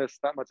work on this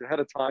that much ahead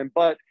of time,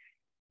 but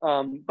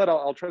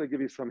I'll try to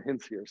give you some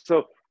hints here.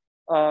 So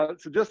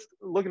so just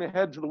looking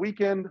ahead to the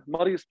weekend,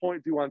 Muddiest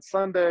Point due on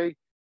Sunday.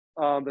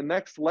 The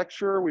next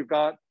lecture, we've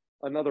got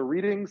another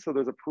reading, so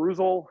there's a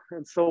perusal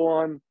and so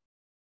on.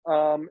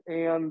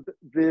 And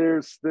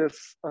there's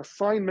this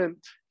assignment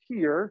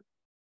here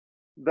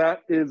that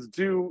is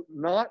due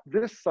not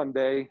this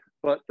Sunday,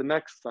 but the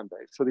next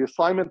Sunday. So the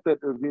assignment that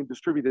is being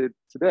distributed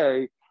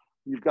today,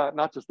 you've got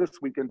not just this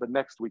weekend, but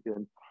next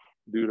weekend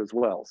due as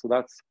well. So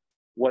that's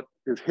what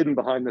is hidden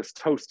behind this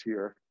toast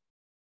here,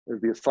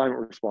 is the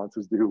assignment response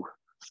is due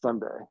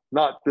Sunday,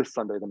 not this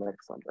Sunday, the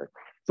next Sunday.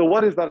 So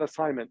what is that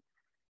assignment?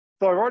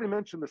 So I've already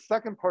mentioned the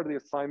second part of the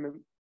assignment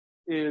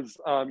is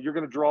you're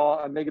going to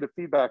draw a negative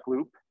feedback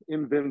loop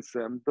in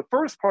Vensim. The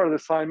first part of the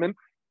assignment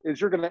is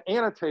you're going to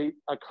annotate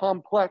a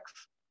complex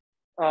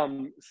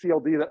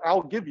CLD that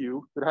I'll give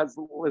you that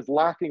is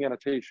lacking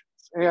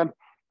annotations. And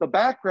the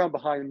background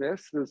behind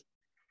this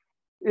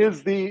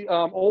is the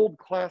old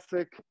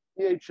classic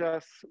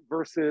VHS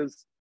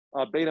versus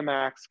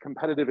Betamax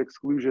competitive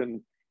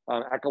exclusion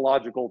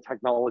ecological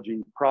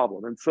technology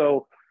problem. And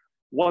so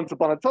once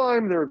upon a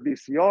time, there were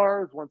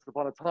VCRs. Once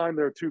upon a time,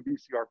 there were two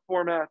VCR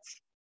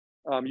formats.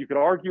 You could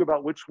argue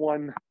about which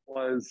one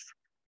was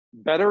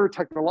better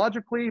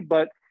technologically,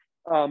 but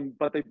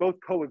they both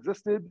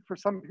coexisted for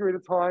some period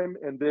of time,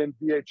 and then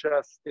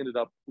VHS ended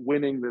up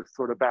winning this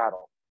sort of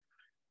battle.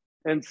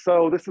 And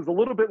so this is a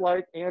little bit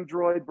like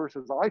Android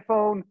versus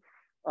iPhone,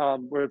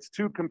 where it's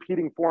two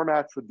competing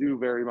formats that do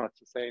very much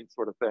the same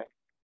sort of thing.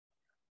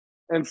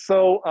 And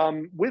so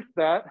with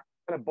that,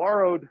 I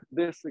borrowed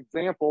this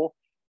example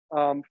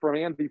from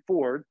Andy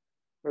Ford.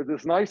 There's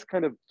this nice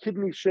kind of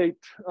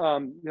kidney-shaped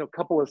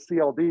couple of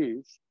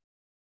CLDs,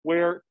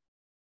 where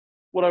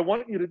what I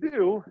want you to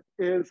do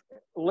is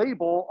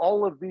label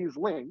all of these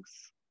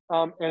links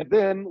and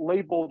then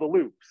label the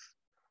loops.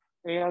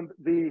 And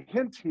the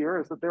hint here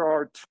is that there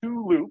are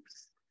two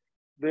loops.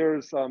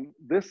 There's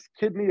this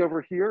kidney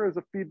over here is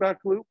a feedback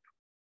loop.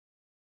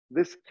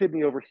 This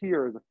kidney over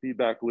here is a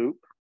feedback loop.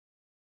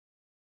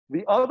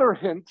 The other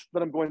hint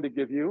that I'm going to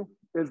give you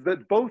is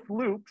that both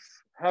loops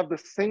have the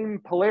same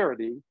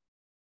polarity,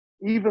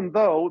 even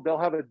though they'll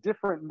have a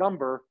different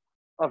number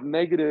of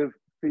negative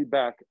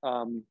feedback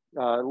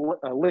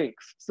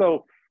links.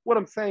 So what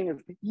I'm saying is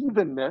the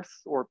evenness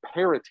or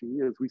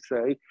parity, as we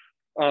say,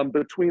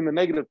 between the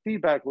negative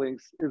feedback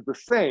links is the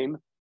same,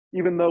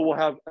 even though we'll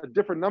have a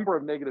different number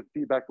of negative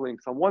feedback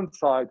links on one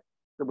side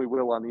than we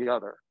will on the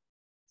other.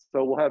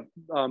 So we'll have,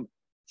 and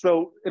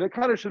it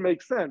kind of should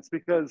make sense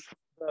because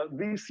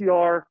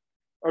VCR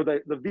or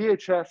the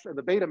VHS and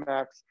the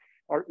Betamax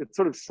it's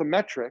sort of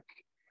symmetric.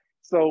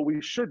 So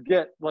we should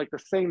get like the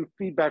same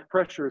feedback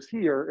pressures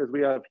here as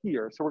we have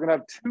here. So we're gonna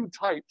have two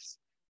types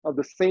of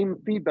the same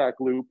feedback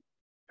loop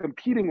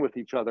competing with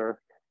each other.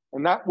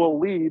 And that will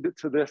lead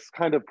to this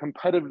kind of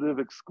competitive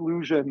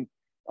exclusion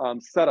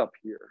setup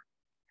here.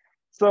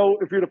 So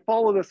if you're to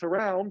follow this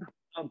around,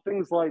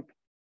 things like,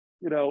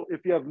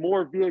 if you have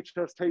more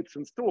VHS tapes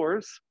in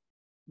stores,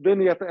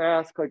 then you have to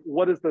ask, like,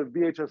 what does the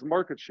VHS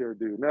market share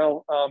do?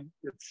 Now,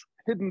 it's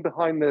hidden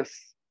behind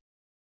this.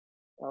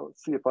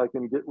 Let's see if I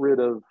can get rid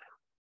of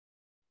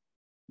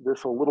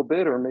this a little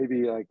bit, or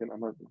maybe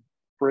I'm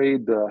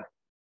afraid to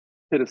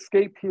hit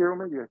escape here.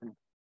 Maybe I can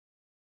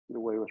get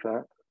away with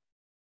that.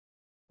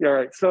 Yeah,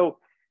 right. So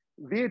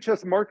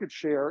VHS market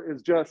share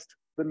is just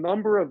the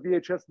number of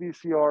VHS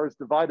VCRs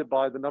divided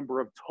by the number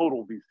of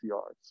total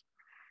VCRs.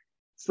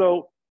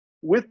 So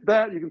with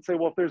that, you can say,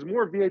 well, if there's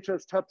more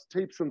VHS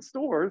tapes in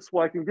stores,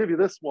 well, I can give you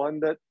this one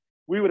that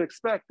we would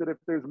expect that if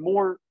there's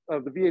more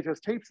of the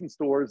VHS tapes in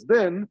stores,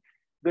 then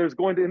there's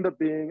going to end up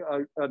being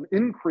an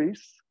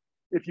increase.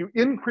 If you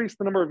increase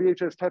the number of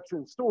VHS tapes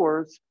in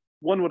stores,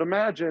 one would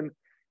imagine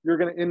you're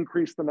going to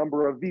increase the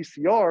number of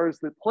VCRs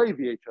that play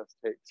VHS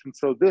tapes. And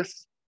so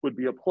this would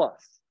be a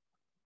plus.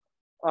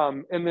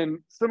 And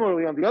then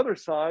similarly on the other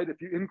side, if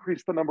you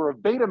increase the number of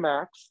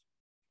Betamax,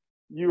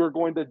 you are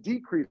going to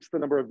decrease the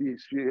number of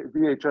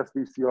VHS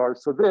VCRs.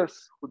 So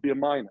this would be a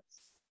minus.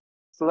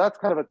 So that's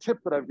kind of a tip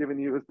that I've given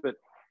you, is that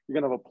you're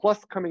going to have a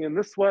plus coming in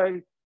this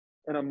way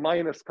and a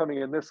minus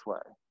coming in this way.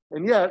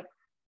 And yet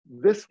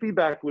this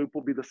feedback loop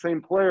will be the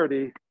same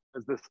polarity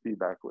as this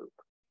feedback loop.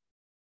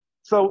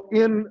 So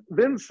in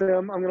Vensim,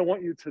 I'm going to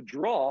want you to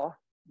draw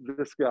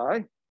this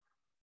guy,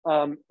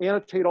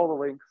 annotate all the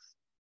links,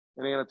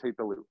 and annotate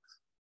the loops.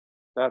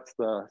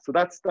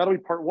 That'll be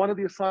part one of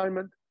the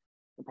assignment.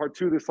 And part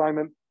two of the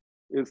assignment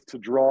is to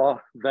draw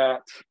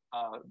that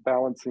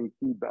balancing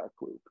feedback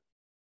loop.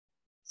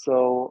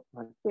 So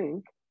I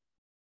think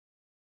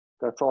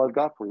that's all I've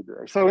got for you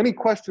today. So any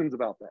questions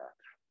about that?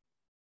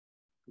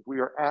 We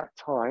are at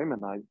time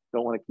and I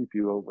don't want to keep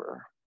you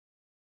over.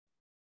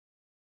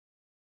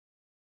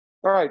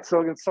 All right, so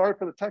again, sorry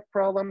for the tech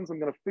problems. I'm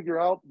going to figure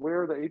out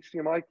where the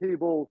HDMI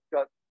cable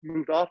got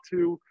moved off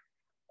to.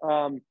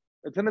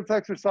 Attendance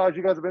exercise,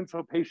 you guys have been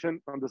so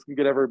patient. I'm just going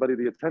to get everybody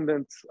the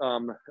attendance,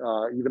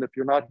 even if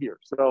you're not here.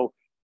 So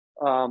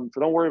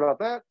don't worry about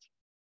that.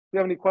 If you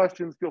have any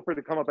questions, feel free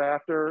to come up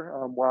after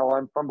while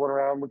I'm fumbling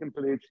around looking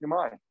for the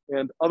HDMI.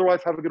 And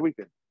otherwise, have a good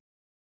weekend.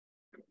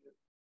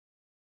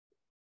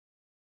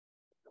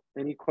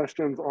 Any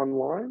questions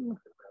online?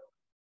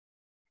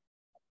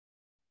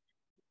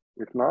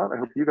 If not, I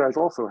hope you guys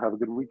also have a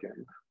good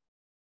weekend.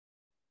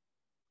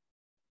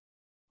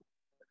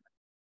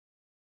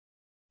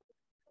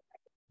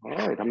 All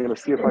right, I'm going to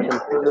see if I can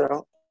figure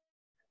out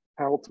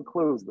how to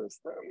close this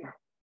then.